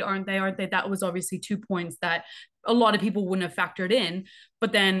the 8? Aren't they? That was obviously 2 points that a lot of people wouldn't have factored in.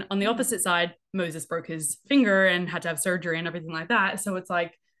 But then on the opposite side, Moses broke his finger and had to have surgery and everything like that. So it's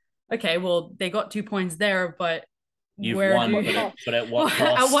like, okay, well, they got 2 points there, but you've won, but at what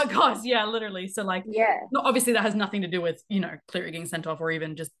cost? At what cost? Yeah, literally. So like, obviously that has nothing to do with, you know, Cleary getting sent off or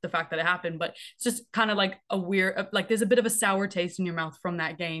even just the fact that it happened, but it's just kind of like a weird, like there's a bit of a sour taste in your mouth from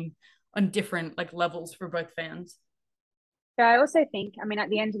that game on different like levels for both fans. So I also think, I mean, at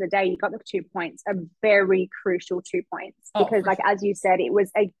the end of the day, you got the 2 points, a very crucial 2 points, because like, as you said, it was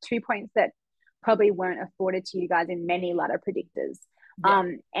a 2 points that probably weren't afforded to you guys in many ladder predictors.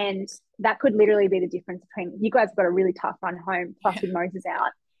 And that could literally be the difference between you guys got a really tough run home, plus with Moses out.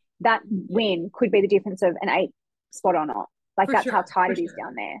 That win could be the difference of an 8 spot or not. Like that's how tight it is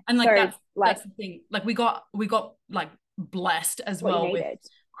down there. And like that's the thing. Like we got like blessed as well with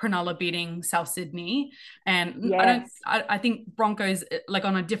Cronulla beating South Sydney, and I think Broncos like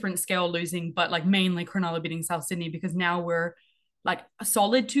on a different scale losing, but like mainly Cronulla beating South Sydney because now we're like a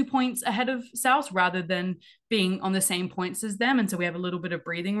solid 2 points ahead of South rather than being on the same points as them. And so we have a little bit of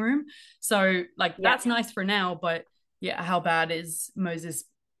breathing room. So like, that's nice for now, but yeah, how bad is Moses,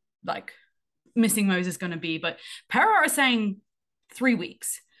 like missing Moses going to be? But Para are saying 3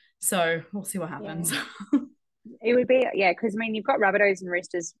 weeks. So we'll see what happens. Yeah. It would be, because I mean, you've got Rabbitohs and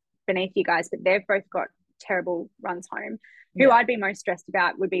Roosters beneath you guys, but they've both got terrible runs home. Who I'd be most stressed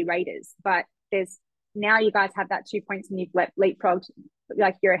about would be Raiders, but now you guys have that 2 points and you've leapfrogged,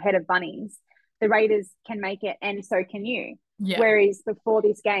 like you're ahead of Bunnies. The Raiders can make it and so can you. Yeah. Whereas before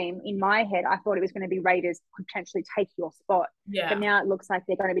this game, in my head, I thought it was going to be Raiders potentially take your spot. Yeah. But now it looks like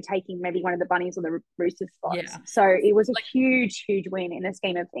they're going to be taking maybe one of the Bunnies or the Roosters spots. Yeah. So it was a huge, huge win in the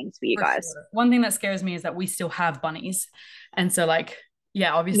scheme of things for you guys. Sure. One thing that scares me is that we still have Bunnies. And so like,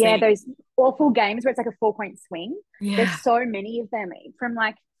 obviously. Yeah, those awful games where it's like a 4-point swing. Yeah. There's so many of them from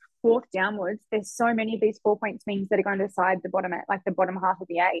like 4th downwards. There's so many of these 4-point swings that are going to decide the bottom half of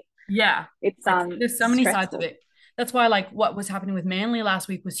the 8. Yeah, it's there's so many sides of it. That's why like what was happening with Manly last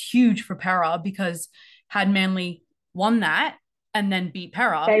week was huge for Para, because had Manly won that and then beat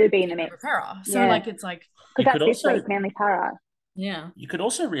Para, they would be in the mix. Para. So like it's like because that's this week, Manly Para. Yeah, you could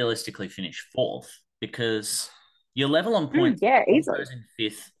also realistically finish 4th because you're level on points. Easily. In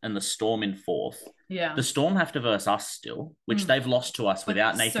 5th and the Storm in 4th. Yeah. The Storm have to verse us still, which they've lost to us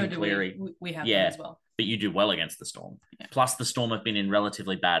without Nathan Cleary. We have them as well. But you do well against the Storm. Yeah. Plus, the Storm have been in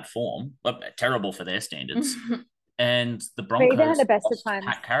relatively bad form, terrible for their standards. And the Broncos had the best of times.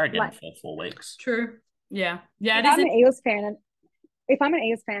 Pat Carrigan for 4 weeks. True. Yeah. Yeah. If I'm an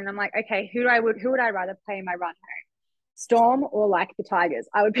Eels fan, I'm like, okay, who would I rather play in my run home? Storm or like the Tigers?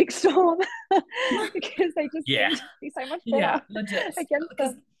 I would pick Storm because they just seem to be so much better. Yeah, legit.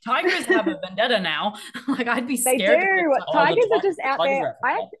 Because Tigers have a vendetta now. Like I'd be scared. They do. Tigers are just out there.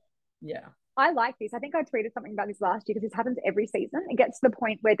 Yeah. I like this. I think I tweeted something about this last year because this happens every season. It gets to the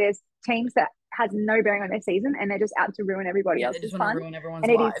point where there's teams that has no bearing on their season and they're just out to ruin everybody else's just fun. Ruin everyone's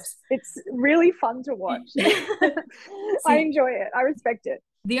and lives. It's really fun to watch. I enjoy it. I respect it.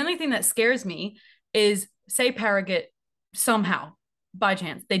 The only thing that scares me is say Paraget somehow, by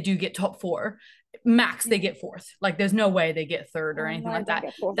chance, they do get top 4. Max, they get 4th. Like there's no way they get 3rd or anything like that.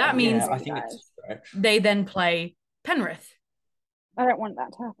 That means I think it's they then play Penrith. I don't want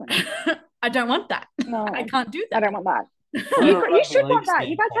that to happen. I don't want that. No, I can't do that. I don't want that. You should want that.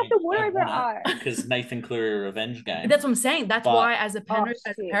 You guys have the water over our eyes. Because Nathan Cleary revenge game. That's what I'm saying. That's why, as a Para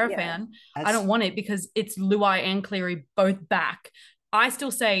yeah. fan, I don't want it because it's Luai and Cleary both back. I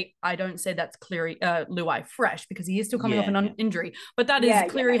still say I don't say that's Cleary, Luai fresh because he is still coming off an injury. But that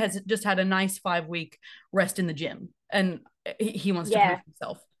is Cleary has just had a nice 5-week rest in the gym, and he wants to prove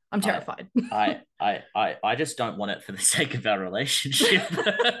himself. I'm terrified. I just don't want it for the sake of our relationship.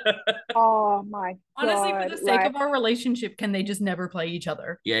 Oh my God. Honestly, for the sake of our relationship, can they just never play each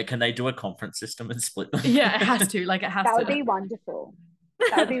other? Yeah, can they do a conference system and split them? Yeah, it has to. Like, it has that to. Would be wonderful.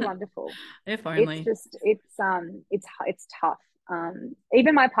 That would be wonderful. If only. It's tough.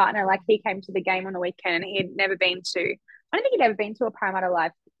 Even my partner, like, he came to the game on the weekend and he had never been to, I don't think he'd ever been to a Parramatta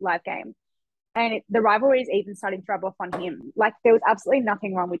live game. And the rivalry is even starting to rub off on him. Like, there was absolutely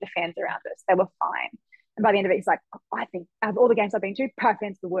nothing wrong with the fans around us. They were fine. And by the end of it, he's like, oh, I think out of all the games I've been to, Para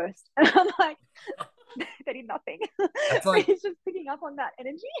fans are the worst. And I'm like, they did nothing. Like, he's just picking up on that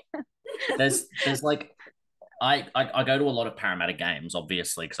energy. There's like, I go to a lot of Parramatta games,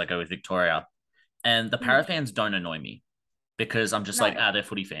 obviously, because I go with Victoria. And the Para fans don't annoy me because I'm just they're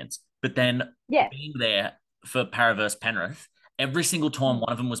footy fans. But then being there for Para versus Penrith, every single time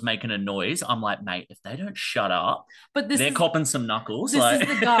one of them was making a noise, I'm like, mate, if they don't shut up, but they're copping some knuckles. This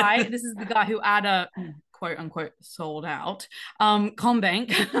is the guy who at a quote unquote sold out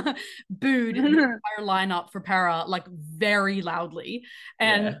Combank booed the entire lineup for Para like very loudly.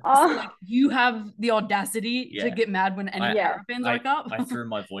 And so, like, you have the audacity to get mad when any Para fans wake up. I threw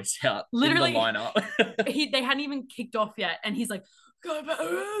my voice out literally in the lineup. They hadn't even kicked off yet, and he's like,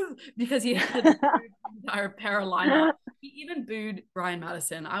 because he had the entire Para lineup. He even booed Ryan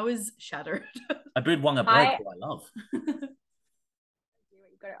Madison. I was shattered. I booed Wonga Blake, who I love.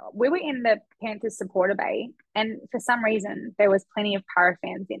 We were in the Panthers supporter bay, and for some reason there was plenty of Para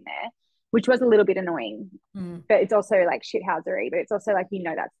fans in there, which was a little bit annoying. But it's also like shithousery, but it's also like,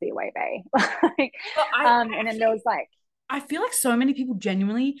 that's the away bay. And then there was like, I feel like so many people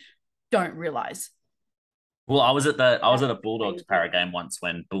genuinely don't realize. Well, I was at a Bulldogs Para game once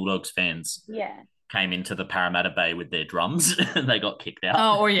when Bulldogs fans came into the Parramatta Bay with their drums and they got kicked out.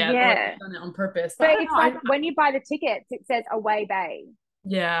 Oh, or done it on purpose. But it's like when you buy the tickets, it says away bay.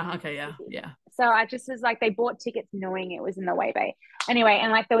 Yeah. Okay. Yeah. So I just was like, they bought tickets knowing it was in the away bay. Anyway,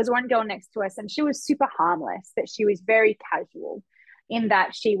 and like there was one girl next to us, and she was super harmless, but she was very casual in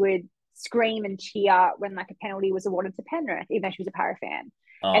that she would scream and cheer when like a penalty was awarded to Penrith, even though she was a Para fan.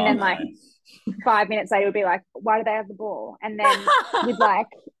 And then like 5 minutes later would be like, why do they have the ball? And then would like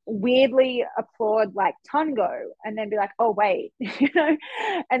weirdly applaud like Tungo and then be like, oh wait,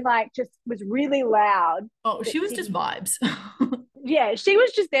 and like just was really loud. Oh, she was just vibes. Yeah, she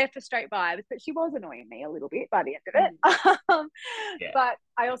was just there for straight vibes, but she was annoying me a little bit by the end of it. But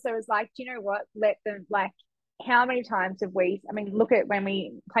I also was like, do you know what? Let them, like, how many times have we, I mean, look at when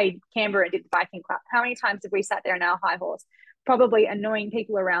we played Canberra and did the Viking Club, how many times have we sat there on our high horse, probably annoying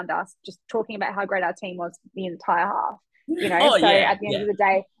people around us, just talking about how great our team was the entire half, at the end of the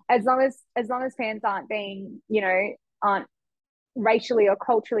day, as long as fans aren't being, aren't racially or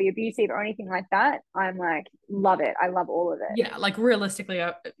culturally abusive or anything like that, I'm like, love it. I love all of it. Yeah, like realistically,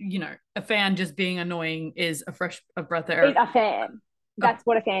 a fan just being annoying is a breath of air. It's a fan. That's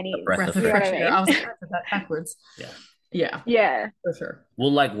what a fan is. Breath of fresh air. I was going to put that backwards. Yeah, for sure.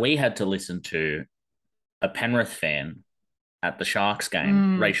 Well, like, we had to listen to a Penrith fan at the Sharks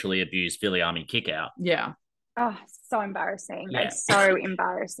game racially abuse Viliami kick out. Yeah. Oh, so embarrassing. Yeah. Like, so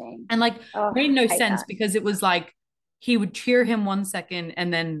embarrassing. And like, made no sense because it was like he would cheer him 1 second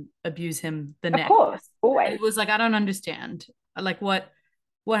and then abuse him the next. Of course, always. It was like, I don't understand. Like, what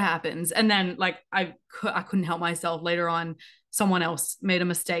happens? And then like I couldn't help myself. Later on, someone else made a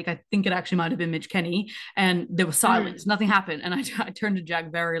mistake. I think it actually might have been Mitch Kenny, and there was silence. Nothing happened. And I turned to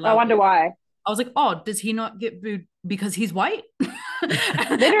Jack very loud. I wonder why. I was like, oh, does he not get booed because he's white? Literally,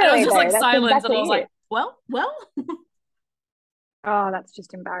 and it was just like silence, and I was it. like, well. Oh, that's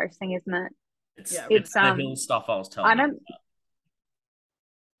just embarrassing, isn't it? It's the Hill stuff I was telling you about.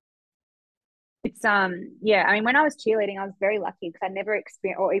 It's I mean, when I was cheerleading, I was very lucky because I never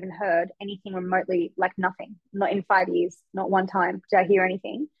experienced or even heard anything remotely, like nothing. Not in 5 years, not one time did I hear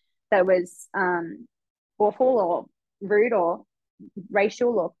anything that was awful or rude or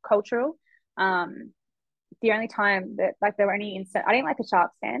racial or cultural. The only time that like there were any instant, I didn't like the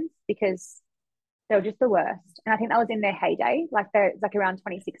Sharks fans because they were just the worst, and I think that was in their heyday, like around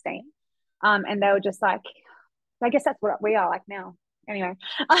 2016. And they were just like, I guess that's what we are like now. Anyway,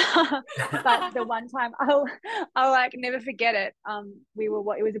 but the one time I'll like never forget it. It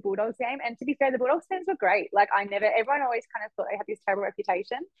was a Bulldogs game, and to be fair, the Bulldogs fans were great. Like everyone always kind of thought they had this terrible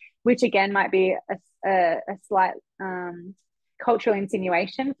reputation, which again might be a slight cultural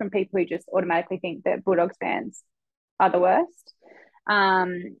insinuation from people who just automatically think that Bulldogs fans are the worst.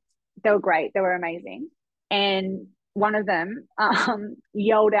 They were great. They were amazing, and one of them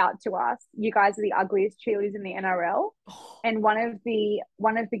yelled out to us, "You guys are the ugliest cheerleaders in the NRL." And one of the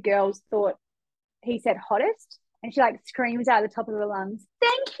girls thought he said hottest, and she like screams out of the top of her lungs,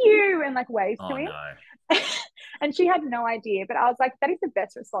 "Thank you!" and like waves to him. No. And she had no idea, but I was like, that is the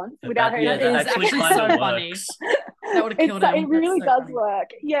best response without her. Yeah, that actually kind of funny. That would have killed him. It really does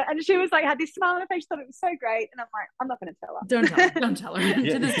work. Yeah. And she was like, had this smile on her face, thought it was so great. And I'm like, I'm not going to tell her. Don't tell her.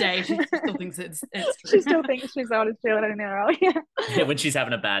 To this day, she still thinks it's true. She still thinks she's the hottest cheerleader in the NRL. Yeah, when she's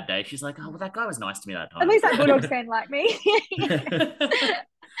having a bad day, she's like, oh, well, that guy was nice to me that time. At least that Bulldogs fan like me.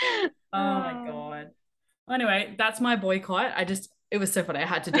 Oh my God. Anyway, that's my boycott. It was so funny. I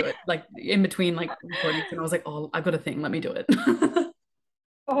had to do it like in between like recordings, and I was like, oh, I've got a thing. Let me do it.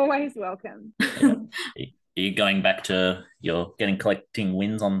 Always welcome. Are you going back to collecting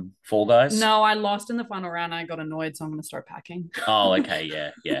wins on Fall Guys? No, I lost in the final round. I got annoyed, so I'm going to start packing. Oh, okay.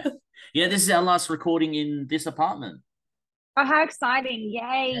 Yeah. Yeah, this is our last recording in this apartment. Oh, how exciting.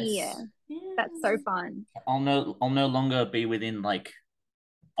 Yay. Yes. That's so fun. I'll no longer be within like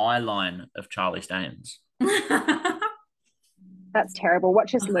eye line of Charlie Staines. That's terrible.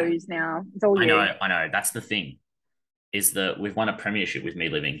 Watch us lose now. It's all you. I know. That's the thing, is that we've won a premiership with me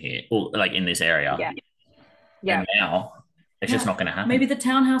living here, or like in this area. Yeah. And now it's just not going to happen. Maybe the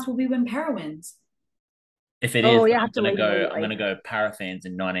townhouse will be when Para wins. If it is, I'm going to go Para fans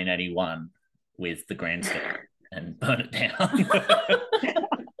in 1981 with the grandstand and burn it down.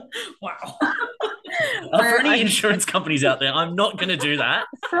 Wow. For any insurance companies out there, I'm not going to do that.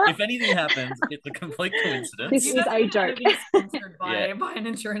 If anything happens, it's a complete coincidence. This is a joke. Sponsored by an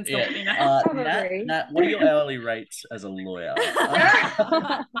insurance company now. Nat, what are your hourly rates as a lawyer?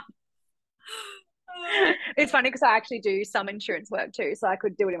 It's funny because I actually do some insurance work too, so I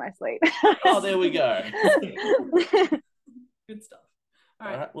could do it in my sleep. Oh, there we go. Good stuff. All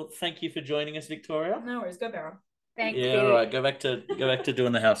right. Well, thank you for joining us, Victoria. No worries. Go, Barra. Thank you. All right. Go back to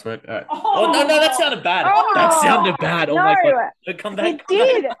doing the housework. All right. Oh no, that sounded bad. That sounded bad. Oh no, my God. Come back. It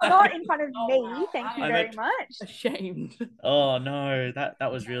did. Not in front of me. Thank you very much. Ashamed. Oh no,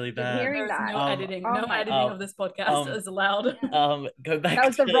 that was really bad. There's no editing. No editing of this podcast is allowed. Go back. That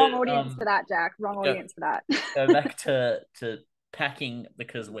was the wrong audience for that, Jack. Wrong audience for that. Go back to packing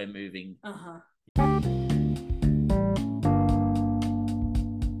because we're moving.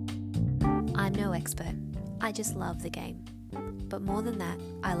 I'm no expert. I just love the game. But more than that,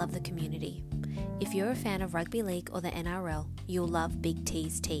 I love the community. If you're a fan of rugby league or the NRL, you'll love Big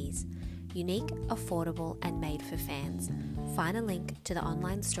T's Tees. Unique, affordable, and made for fans. Find a link to the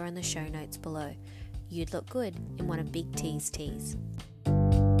online store in the show notes below. You'd look good in one of Big T's tees.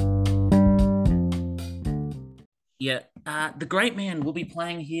 Yeah, the great man will be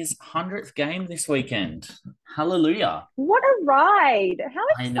playing his 100th game this weekend. Hallelujah. What a ride. How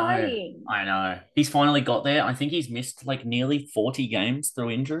exciting. I know. He's finally got there. I think he's missed like nearly 40 games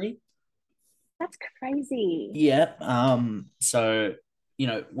through injury. That's crazy. Yeah. So,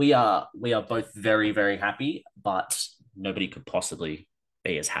 we are both very, very happy, but nobody could possibly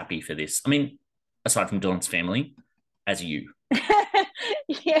be as happy for this. I mean, aside from Dylan's family, as you.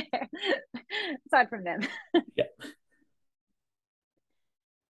 Yeah. Aside from them. Yeah.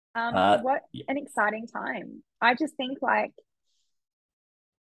 What an exciting time. I just think we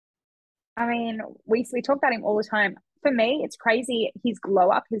talk about him all the time. For me, it's crazy. His glow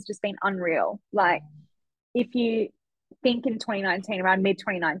up has just been unreal. Like, if you think in 2019, around mid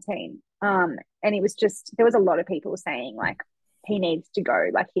 2019, and it was just, there was a lot of people saying like he needs to go,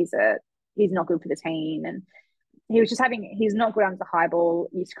 like he's not good for the team, and he's not good under the high ball.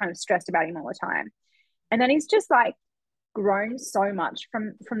 He's kind of stressed about him all the time. And then he's just like grown so much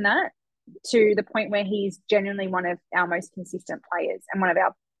from that to the point where he's genuinely one of our most consistent players and one of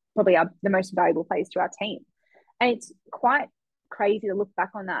the most valuable players to our team. And it's quite crazy to look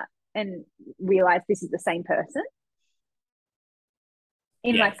back on that and realize this is the same person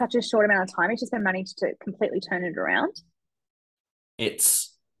in like such a short amount of time. It's just been managed to completely turn it around.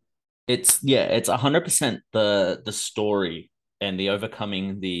 It's 100% the story and the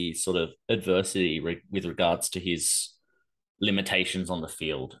overcoming the sort of adversity with regards to his limitations on the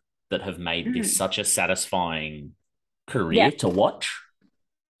field that have made this such a satisfying career to watch.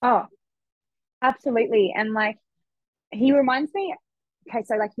 Oh, absolutely. And like, he reminds me, okay,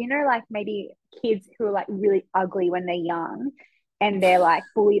 so like, like maybe kids who are like really ugly when they're young, and they're like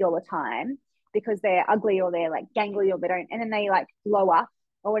bullied all the time because they're ugly or they're like gangly or they don't, and then they like blow up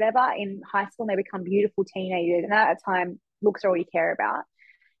or whatever in high school and they become beautiful teenagers. And at that time, looks are all you care about.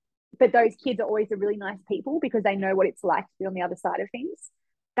 But those kids are always the really nice people because they know what it's like to be on the other side of things.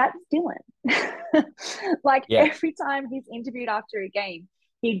 That's Dylan. Like every time he's interviewed after a game,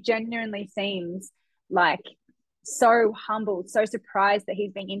 he genuinely seems like so humbled, so surprised that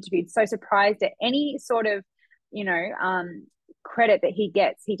he's being interviewed, so surprised at any sort of, credit that he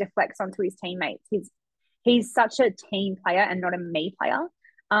gets. He deflects onto his teammates. He's such a team player and not a me player.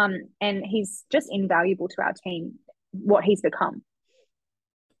 And he's just invaluable to our team, what he's become.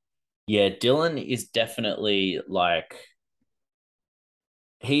 Yeah, Dylan is definitely like,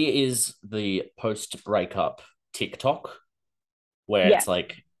 he is the post-breakup TikTok where it's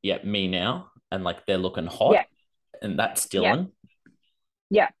like, me now, and like they're looking hot, and that's Dylan.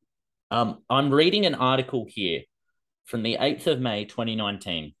 Yeah. I'm reading an article here from the 8th of May,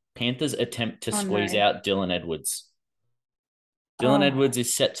 2019. Panthers attempt to squeeze out Dylan Edwards. Dylan Edwards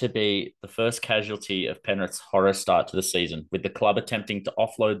is set to be the first casualty of Penrith's horror start to the season, with the club attempting to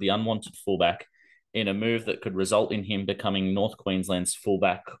offload the unwanted fullback in a move that could result in him becoming North Queensland's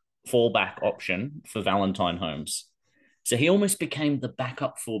fallback option for Valentine Holmes. So he almost became the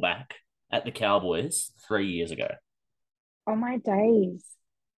backup fullback at the Cowboys 3 years ago. Oh my days.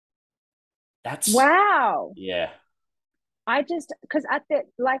 That's wow. Yeah. I just, because at the,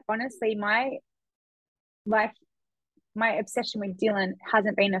 like, honestly, my obsession with Dylan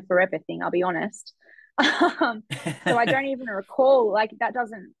hasn't been a forever thing, I'll be honest. So I don't even recall, like, that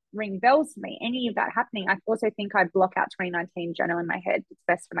doesn't ring bells for me, any of that happening. I also think I block out 2019 journal in my head. It's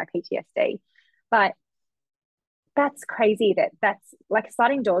best for my PTSD. But that's crazy that's like a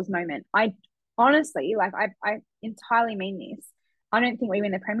sliding doors moment. I honestly, like, I entirely mean this. I don't think we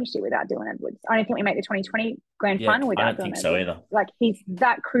win the premiership without Dylan Edwards. I don't think we make the 2020 grand final without Dylan Edwards. I don't think so either. Like, he's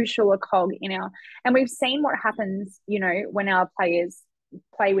that crucial a cog in our, and we've seen what happens, when our players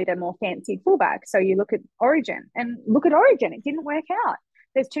play with a more fancied fullback. So you look at Origin, it didn't work out.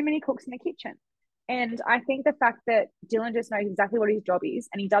 There's too many cooks in the kitchen. And I think the fact that Dylan just knows exactly what his job is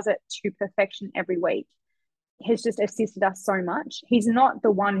and he does it to perfection every week has just assisted us so much. He's not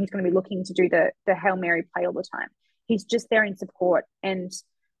the one who's going to be looking to do the Hail Mary play all the time. He's just there in support, and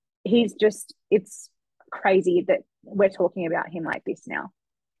it's crazy that we're talking about him like this now.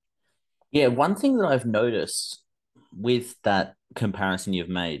 Yeah, one thing that I've noticed with that comparison you've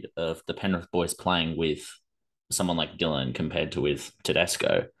made of the Penrith boys playing with someone like Dylan compared to with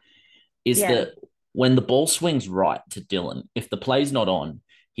Tedesco is that when the ball swings right to Dylan, if the play's not on,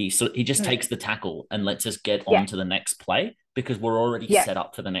 he just takes the tackle and lets us get on to the next play because we're already set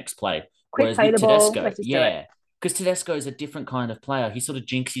up for the next play. Quick play the ball, let's just do it. Because Tedesco is a different kind of player. He sort of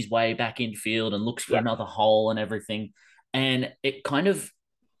jinks his way back in field and looks for another hole and everything. And it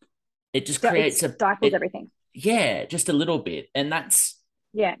just creates stifles everything. Yeah, just a little bit. And that's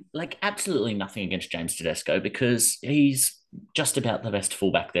like absolutely nothing against James Tedesco because he's just about the best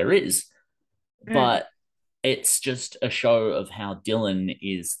fullback there is. But it's just a show of how Dylan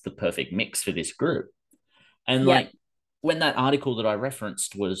is the perfect mix for this group. And like when that article that I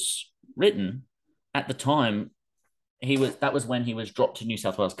referenced was written, at the time, that was when he was dropped to New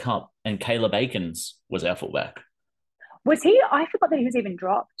South Wales Cup, and Caleb Aikens was our fullback. Was he? I forgot that he was even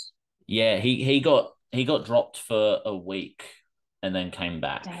dropped. Yeah, he got dropped for a week and then came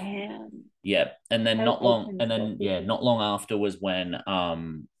back. Damn. Yeah, and then not long after was when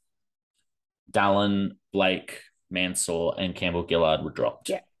Dallin, Blake, Mansour, and Campbell Gillard were dropped.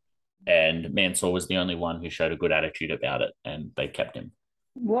 Yeah. And Mansour was the only one who showed a good attitude about it, and they kept him.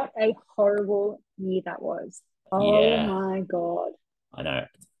 What a horrible year that was. Oh my God. I know.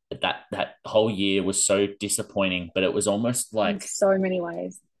 That whole year was so disappointing, but it was almost like... in so many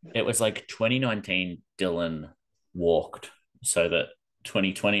ways. It was like 2019 Dylan walked so that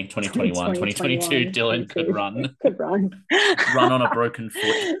 2020, 2021, 2022 Dylan could run. Run on a broken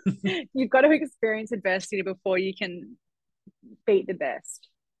foot. You've got to experience adversity before you can beat the best.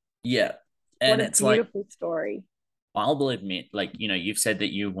 Yeah. And what a beautiful story. I'll admit, like, you've said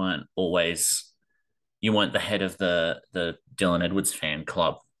that you weren't the head of the Dylan Edwards fan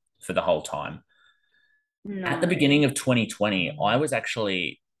club for the whole time. No. At the beginning of 2020, I was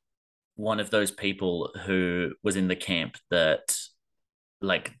actually one of those people who was in the camp that,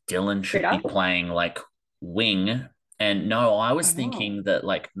 like, Dylan should be playing, like, wing. And no, I was thinking that,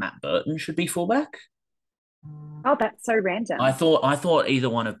 like, Matt Burton should be fullback. Oh, that's so random. I thought either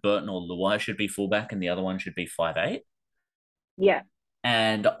one of Burton or Luai should be fullback and the other one should be 5'8". Yeah.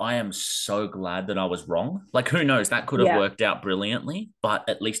 And I am so glad that I was wrong. Like, who knows? That could have Yeah. worked out brilliantly, but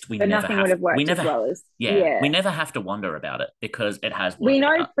at least But nothing would have we worked as never, well as we never have to wonder about it because it has we worked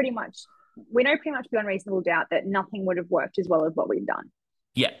know out. pretty much beyond reasonable doubt that nothing would have worked as well as what we've done.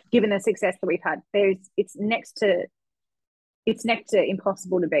 Yeah. Given the success that we've had. It's next to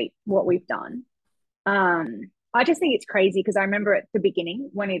impossible to beat what we've done. I just think it's crazy because I remember at the beginning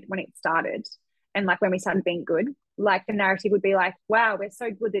when it started and like when we started being good, like the narrative would be like, wow, we're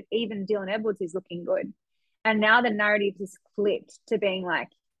so good that even Dylan Edwards is looking good. And now the narrative is flipped to being like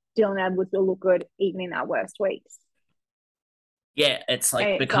Dylan Edwards will look good even in our worst weeks. Yeah, it's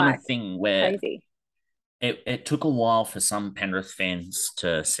like become a thing where crazy. It took a while for some Penrith fans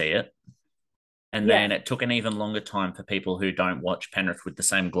to see it. And then it took an even longer time for people who don't watch Penrith with the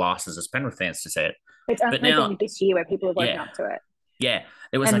same glasses as Penrith fans to see it. It's only been this year where people have woken up to it. Yeah.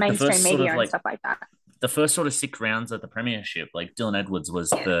 It was and like mainstream the first media sort of and stuff like that. The first sort of 6 rounds of the premiership, like Dylan Edwards was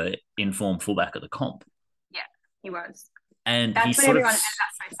the informed fullback of the comp. Yeah, he was. And that's he when sort everyone of, and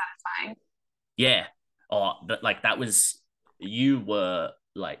that's so satisfying. Yeah. Oh, but like that was, you were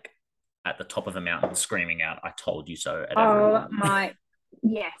like at the top of the mountain screaming out, I told you so. At everyone.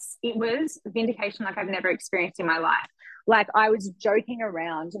 Yes, it was vindication like I've never experienced in my life. Like I was joking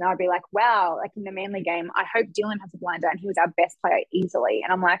around and I'd be like, wow, like in the Manly game, I hope Dylan has a blinder and he was our best player easily.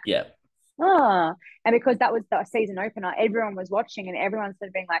 And I'm like, yeah. Oh, and because that was the season opener, everyone was watching and everyone's sort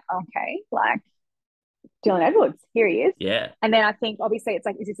of being like, okay, like Dylan Edwards, here he is. Yeah. And then I think obviously it's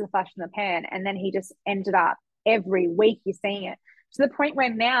like, is this a flash in the pan? And then he just ended up every week you're seeing it to the point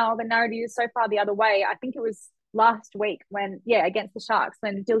where now the narrative is so far the other way. I think it was last week when, against the Sharks,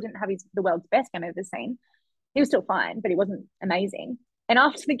 when Dill didn't have the world's best game I've ever seen. He was still fine, but he wasn't amazing. And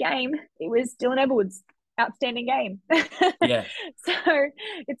after the game, it was Dylan Edwards' outstanding game. Yeah. So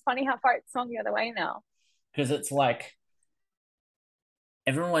it's funny how far it's swung the other way now. Because it's like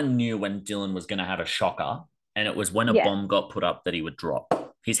everyone knew when Dylan was going to have a shocker, and it was when a bomb got put up that he would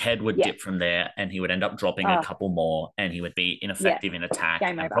drop. His head would dip from there, and he would end up dropping a couple more, and he would be ineffective in attack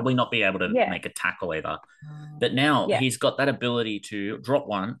and probably not be able to make a tackle either. But now he's got that ability to drop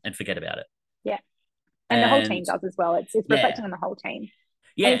one and forget about it. Yeah. And the whole team does as well. It's reflecting on the whole team.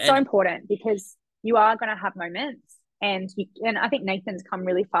 Yeah. And it's so important because you are going to have moments. And I think Nathan's come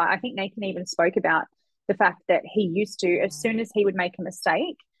really far. I think Nathan even spoke about the fact that he used to, as soon as he would make a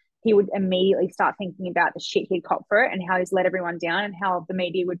mistake, he would immediately start thinking about the shit he'd cop for it and how he's let everyone down and how the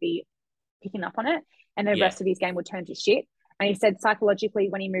media would be picking up on it. And the rest of his game would turn to shit. And he said psychologically,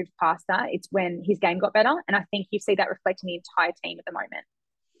 when he moved past that, it's when his game got better. And I think you see that reflecting the entire team at the moment.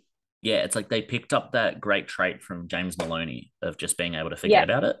 Yeah, it's like they picked up that great trait from James Maloney of just being able to forget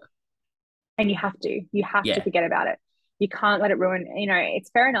about it. And you have to forget about it. You can't let it ruin, it's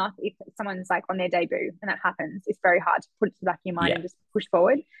fair enough if someone's like on their debut and that happens. It's very hard to put it to the back of your mind and just push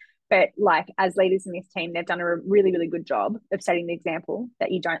forward. But like as leaders in this team, they've done a really, really good job of setting the example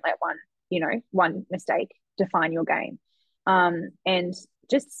that you don't let one mistake define your game. And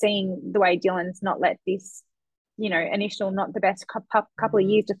just seeing the way Dylan's not let this, initial, not the best couple of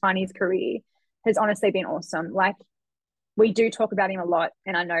years define his career has honestly been awesome. Like we do talk about him a lot,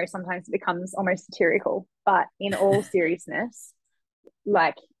 and I know sometimes it becomes almost satirical, but in all seriousness,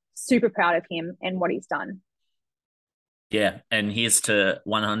 like super proud of him and what he's done. Yeah, and here's to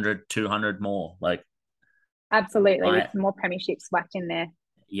 100, 200 more. Like, absolutely, with some more premierships whacked in there.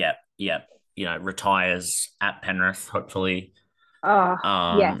 Yeah. Retires at Penrith, hopefully.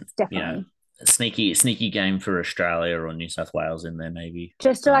 Oh, yes, definitely. Sneaky game for Australia or New South Wales in there, maybe.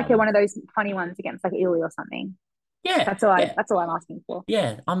 Just to one of those funny ones against like Italy or something. Yeah, that's all I'm asking for.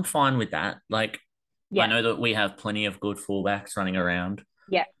 Yeah, I'm fine with that. Like, I know that we have plenty of good fullbacks running around.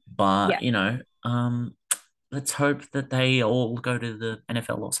 Yeah, but let's hope that they all go to the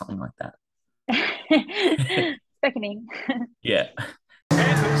NFL or something like that. Beckoning. Yeah.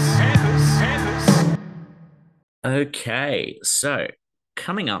 Okay, so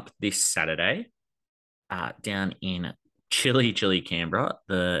coming up this Saturday, down in chilly Canberra,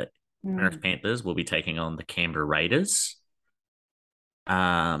 the Penrith Panthers will be taking on the Canberra Raiders.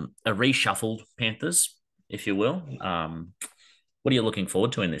 A reshuffled Panthers, if you will. What are you looking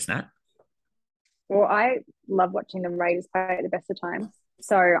forward to in this, Nat? Well, I love watching the Raiders play at the best of times.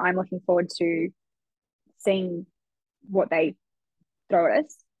 So I'm looking forward to seeing what they throw at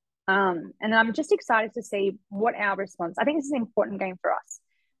us. And I'm just excited to see what our response, I think this is an important game for us,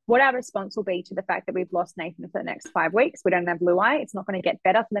 what our response will be to the fact that we've lost Nathan for the next 5 weeks. We don't have Luai. It's not going to get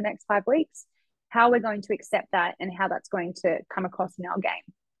better for the next 5 weeks. How we're going to accept that and how that's going to come across in our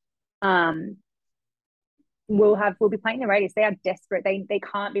game. We'll be playing the Raiders. They are desperate. They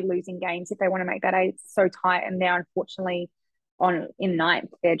can't be losing games if they want to make that eight so tight. And they're unfortunately in ninth,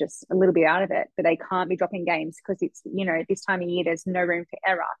 they're just a little bit out of it, but they can't be dropping games because it's, this time of year, there's no room for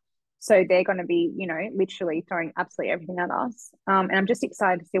error. So they're going to be, literally throwing absolutely everything at us. And I'm just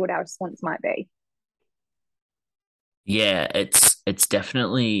excited to see what our response might be. Yeah, it's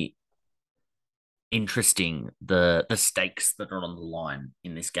definitely interesting the stakes that are on the line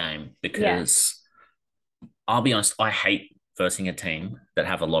in this game because I'll be honest, I hate versing a team that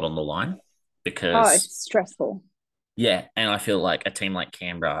have a lot on the line because it's stressful. Yeah, and I feel like a team like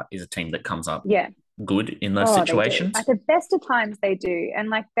Canberra is a team that comes up good in those situations. situations. At the best of times they do. And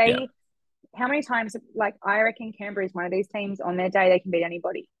like how many times, like I reckon Canberra is one of these teams on their day they can beat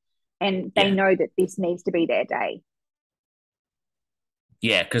anybody. And they know that this needs to be their day.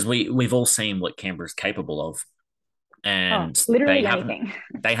 Yeah, because we've all seen what Canberra's capable of. And literally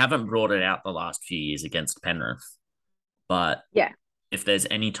they haven't brought it out the last few years against Penrith. But if there's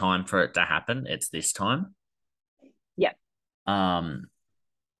any time for it to happen, it's this time. Yeah.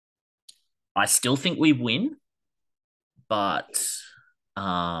 I still think we win, but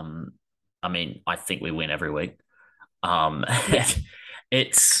I mean, I think we win every week.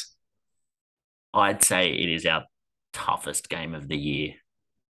 It's I'd say it is our toughest game of the year.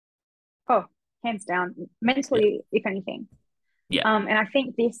 Oh, hands down. Mentally, if anything. Yeah. And I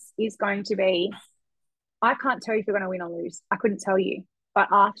think this is going to be, I can't tell you if we're going to win or lose. I couldn't tell you. But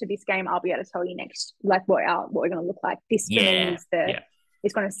after this game, I'll be able to tell you next, like what we're going to look like. This for me is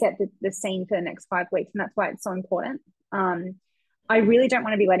it's going to set the scene for the next 5 weeks, and that's why it's so important. I really don't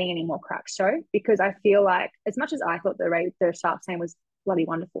want to be letting any more cracks show because I feel like, as much as I thought the Sharks game was bloody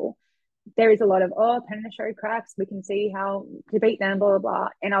wonderful, there is a lot of Penrith show cracks. We can see how to beat them, blah blah blah,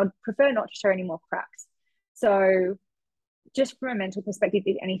 and I would prefer not to show any more cracks. So, just from a mental perspective,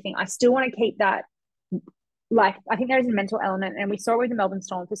 if anything, I still want to keep that. Like, I think there is a mental element, and we saw it with the Melbourne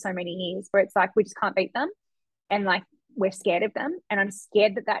Storm for so many years, where it's like we just can't beat them, and like we're scared of them, and I'm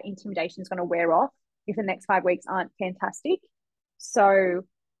scared that intimidation is going to wear off if the next 5 weeks aren't fantastic. So,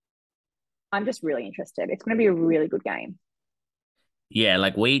 I'm just really interested. It's going to be a really good game. Yeah,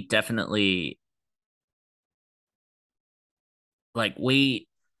 like we definitely, like we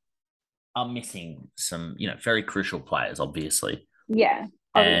are missing some, very crucial players, obviously. Yeah,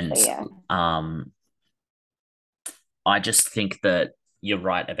 obviously, and I just think that you're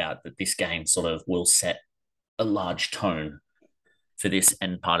right about that. This game sort of will set a large tone for this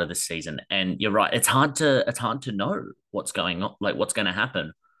end part of the season, and you're right. It's hard to know what's going on, like what's going to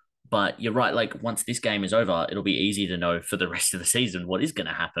happen. But you're right. Like once this game is over, it'll be easy to know for the rest of the season what is going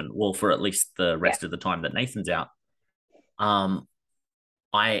to happen. Well, for at least the rest of the time that Nathan's out. I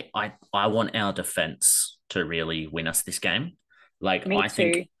want our defense to really win us this game. Like Me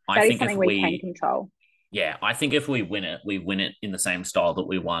too. I think if we can control. Yeah, I think if we win it in the same style that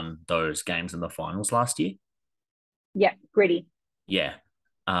we won those games in the finals last year. Yeah, gritty. Yeah.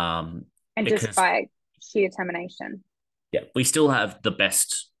 And just by sheer determination. Yeah, we still have the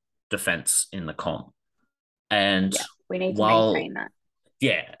best defense in the comp. And we need to maintain that.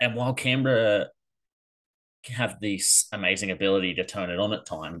 Yeah, and while Canberra have this amazing ability to turn it on at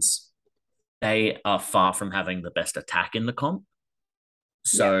times, they are far from having the best attack in the comp.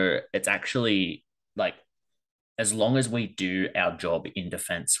 So it's actually like, as long as we do our job in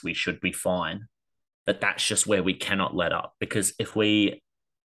defense, we should be fine. But that's just where we cannot let up, because if we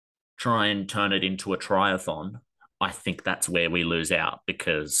try and turn it into a triathlon, I think that's where we lose out,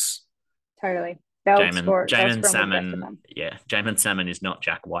 because totally Jamin Salmon is not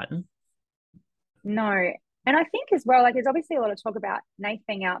Jack Whiten. No. And I think as well, like there's obviously a lot of talk about Nath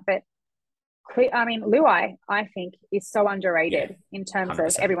being out, but I mean, Luai, I think, is so underrated in terms 100%.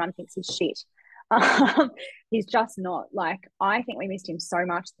 Of everyone thinks he's shit. He's just not. Like, I think we missed him so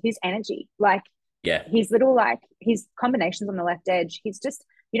much. His energy, like, his little, like, his combinations on the left edge, he's just,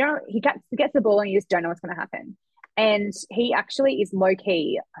 he gets the ball and you just don't know what's going to happen. And he actually is low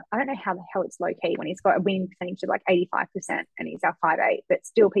key. I don't know how the hell it's low key when he's got a winning percentage of like 85% and he's our 5'8", but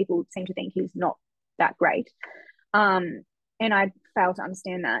still people seem to think he's not that great. And I fail to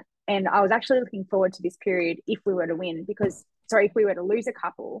understand that. And I was actually looking forward to this period if we were to win, if we were to lose a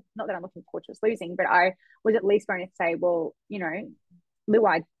couple, not that I'm looking forward to us losing, but I was at least going to say, well,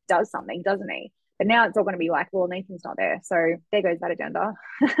 Luai does something, doesn't he? But now it's all going to be like, well, Nathan's not there. So there goes that agenda.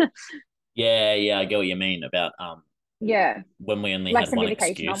 Yeah, I get what you mean about when we only like had one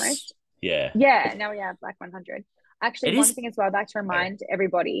excuse. Almost. Yeah. Now we have like 100. Actually, thing as well I'd like to remind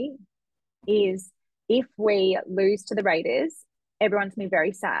everybody is if we lose to the Raiders, everyone's going to be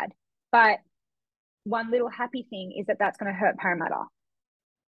very sad. But one little happy thing is that that's going to hurt Parramatta.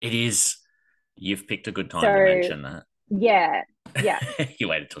 It is. You've picked a good time to mention that. Yeah. You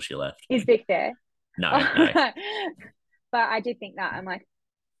waited till she left. Is Vic there? No. But I did think that. I'm like,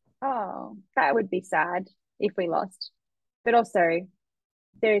 oh, that would be sad if we lost. But also,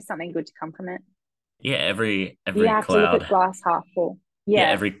 there is something good to come from it. Yeah, every You have to look cloud. at glass half full. Yeah,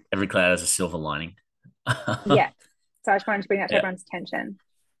 Yeah. every cloud has a silver lining. Yeah. So I just wanted to bring that to Yeah. everyone's attention.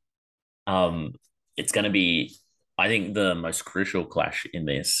 It's going to be, I think the most crucial clash in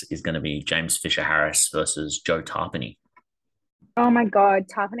this is going to be James Fisher-Harris versus Joe Tarpany. Oh my God,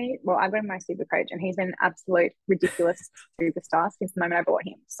 Tarpany. Well, I've got him my super coach, and he's been an absolute ridiculous superstar since the moment I bought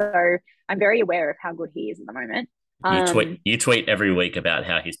him. So I'm very aware of how good he is at the moment. You tweet every week about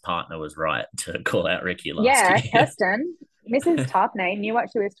how his partner was right to call out Ricky last year. Kirsten, Mrs. Tarpany knew what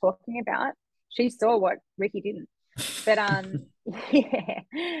she was talking about. She saw what Ricky didn't. But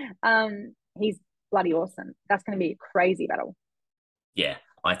he's bloody awesome. That's going to be a crazy battle. Yeah,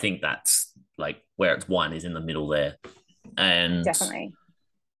 I think that's like where it's won is in the middle there. And definitely,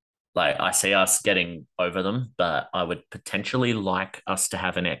 like I see us getting over them, but I would potentially like us to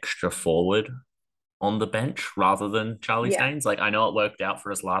have an extra forward on the bench rather than Charlie Staines. Like I know it worked out for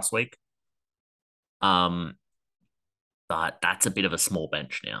us last week, but that's a bit of a small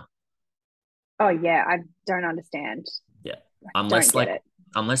bench now. Oh yeah, I don't understand. Yeah,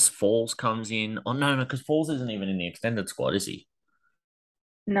 unless Falls comes in. Oh no, because Falls isn't even in the extended squad, is he?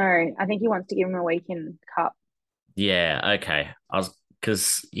 No, I think he wants to give him a week in cup. Yeah, okay. I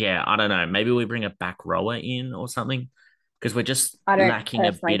don't know. Maybe we bring a back rower in or something because we're just lacking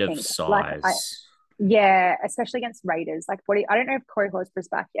a bit of size. Yeah, especially against Raiders. Like, I don't know if Corey Horsburgh's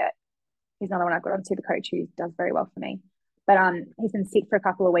back yet. He's another one I've got on Supercoach who does very well for me. But he's been sick for a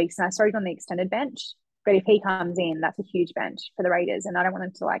couple of weeks, and I saw he's on the extended bench. But if he comes in, that's a huge bench for the Raiders, and I don't want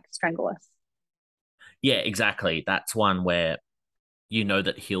him to like strangle us. Yeah, exactly. That's one where you know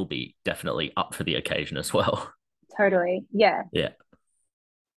that he'll be definitely up for the occasion as well. Totally. Yeah. Yeah.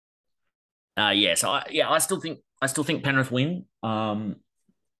 So I still think Penrith win. I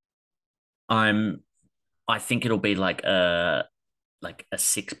think it'll be like a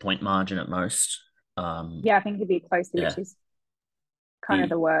 6-point margin at most. Yeah, I think it'd be close, which is kind of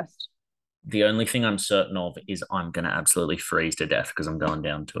the worst. The only thing I'm certain of is I'm going to absolutely freeze to death because I'm going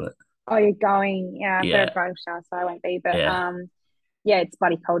down to it. Oh, you're going? Yeah, I've got a bridal shower, so I won't be. But it's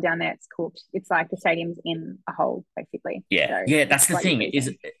bloody cold down there. It's cooked. It's like the stadium's in a hole, basically. Yeah, so that's the thing.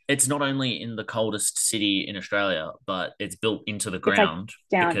 It's not only in the coldest city in Australia, but it's built into the ground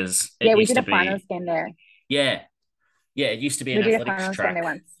because we did a finals game there. Yeah, it used to be an athletics track there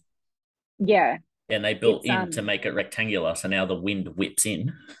once. Yeah, and they built to make it rectangular, so now the wind whips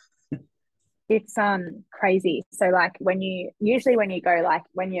in. It's crazy. So like when you go, like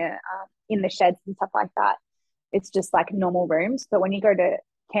when you're in the sheds and stuff like that, it's just like normal rooms. But when you go to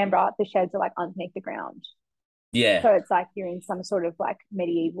Canberra, the sheds are like underneath the ground. Yeah. So it's like you're in some sort of like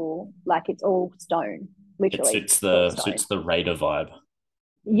medieval, like it's all stone, literally. It's the Raider vibe.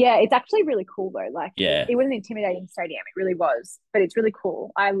 Yeah, it's actually really cool though. Like, it was an intimidating stadium. It really was, but it's really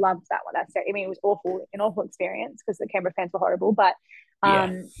cool. I loved that one. I mean, it was an awful experience because the Canberra fans were horrible. But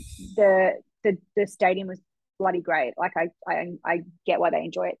the stadium was bloody great. Like I get why they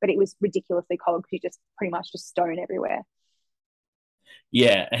enjoy it, but it was ridiculously cold because you just pretty much just stone everywhere.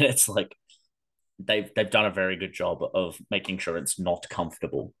 Yeah, and it's like they've done a very good job of making sure it's not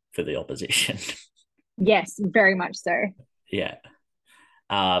comfortable for the opposition. Yes, very much so. Yeah.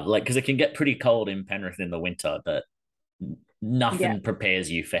 Because it can get pretty cold in Penrith in the winter, but nothing prepares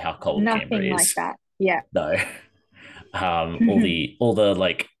you for how cold Canberra is. Nothing like that. Yeah. No. All the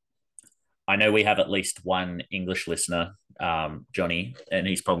like, I know we have at least one English listener, Johnny, and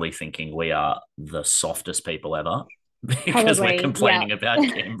he's probably thinking we are the softest people ever because we're complaining about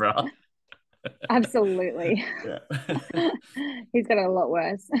Canberra. Absolutely. Yeah. He's got it a lot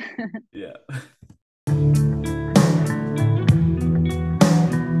worse. Yeah.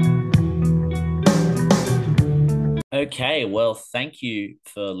 Okay, well, thank you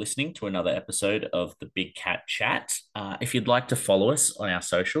for listening to another episode of the Big Cat Chat. If you'd like to follow us on our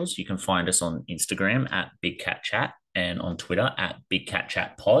socials, you can find us on Instagram at Big Cat Chat and on Twitter at Big Cat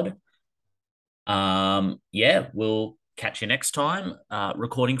Chat Pod. We'll catch you next time.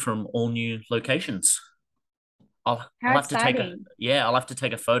 Recording from all new locations. I'll have to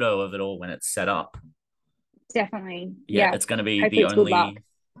take a photo of it all when it's set up. Definitely. Yeah. It's going to be the only.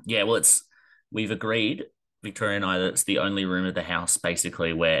 Yeah, well, we've agreed, Victoria and I, that it's the only room of the house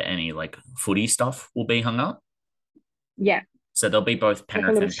basically where any like footy stuff will be hung up. Yeah. So there'll be both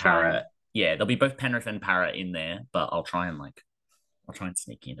Penrith and Para. Yeah, there'll be both Penrith and Para in there, but I'll try and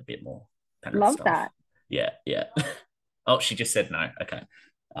sneak in a bit more Penrith Love stuff. that. Yeah. Oh, she just said no. Okay.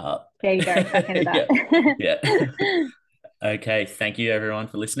 There you go. Back into that. Yeah. Okay. Thank you everyone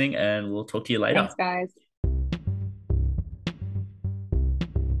for listening, and we'll talk to you later. Thanks, guys.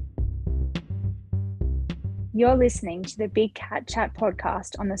 You're listening to the Big Cat Chat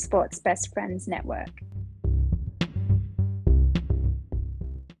podcast on the Sports Best Friends Network.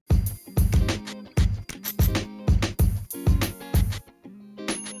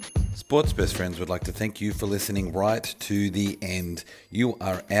 Sports Best Friends would like to thank you for listening right to the end. You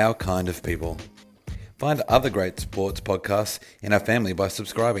are our kind of people. Find other great sports podcasts in our family by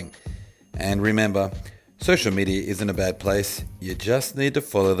subscribing. And remember, social media isn't a bad place. You just need to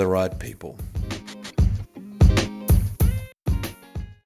follow the right people.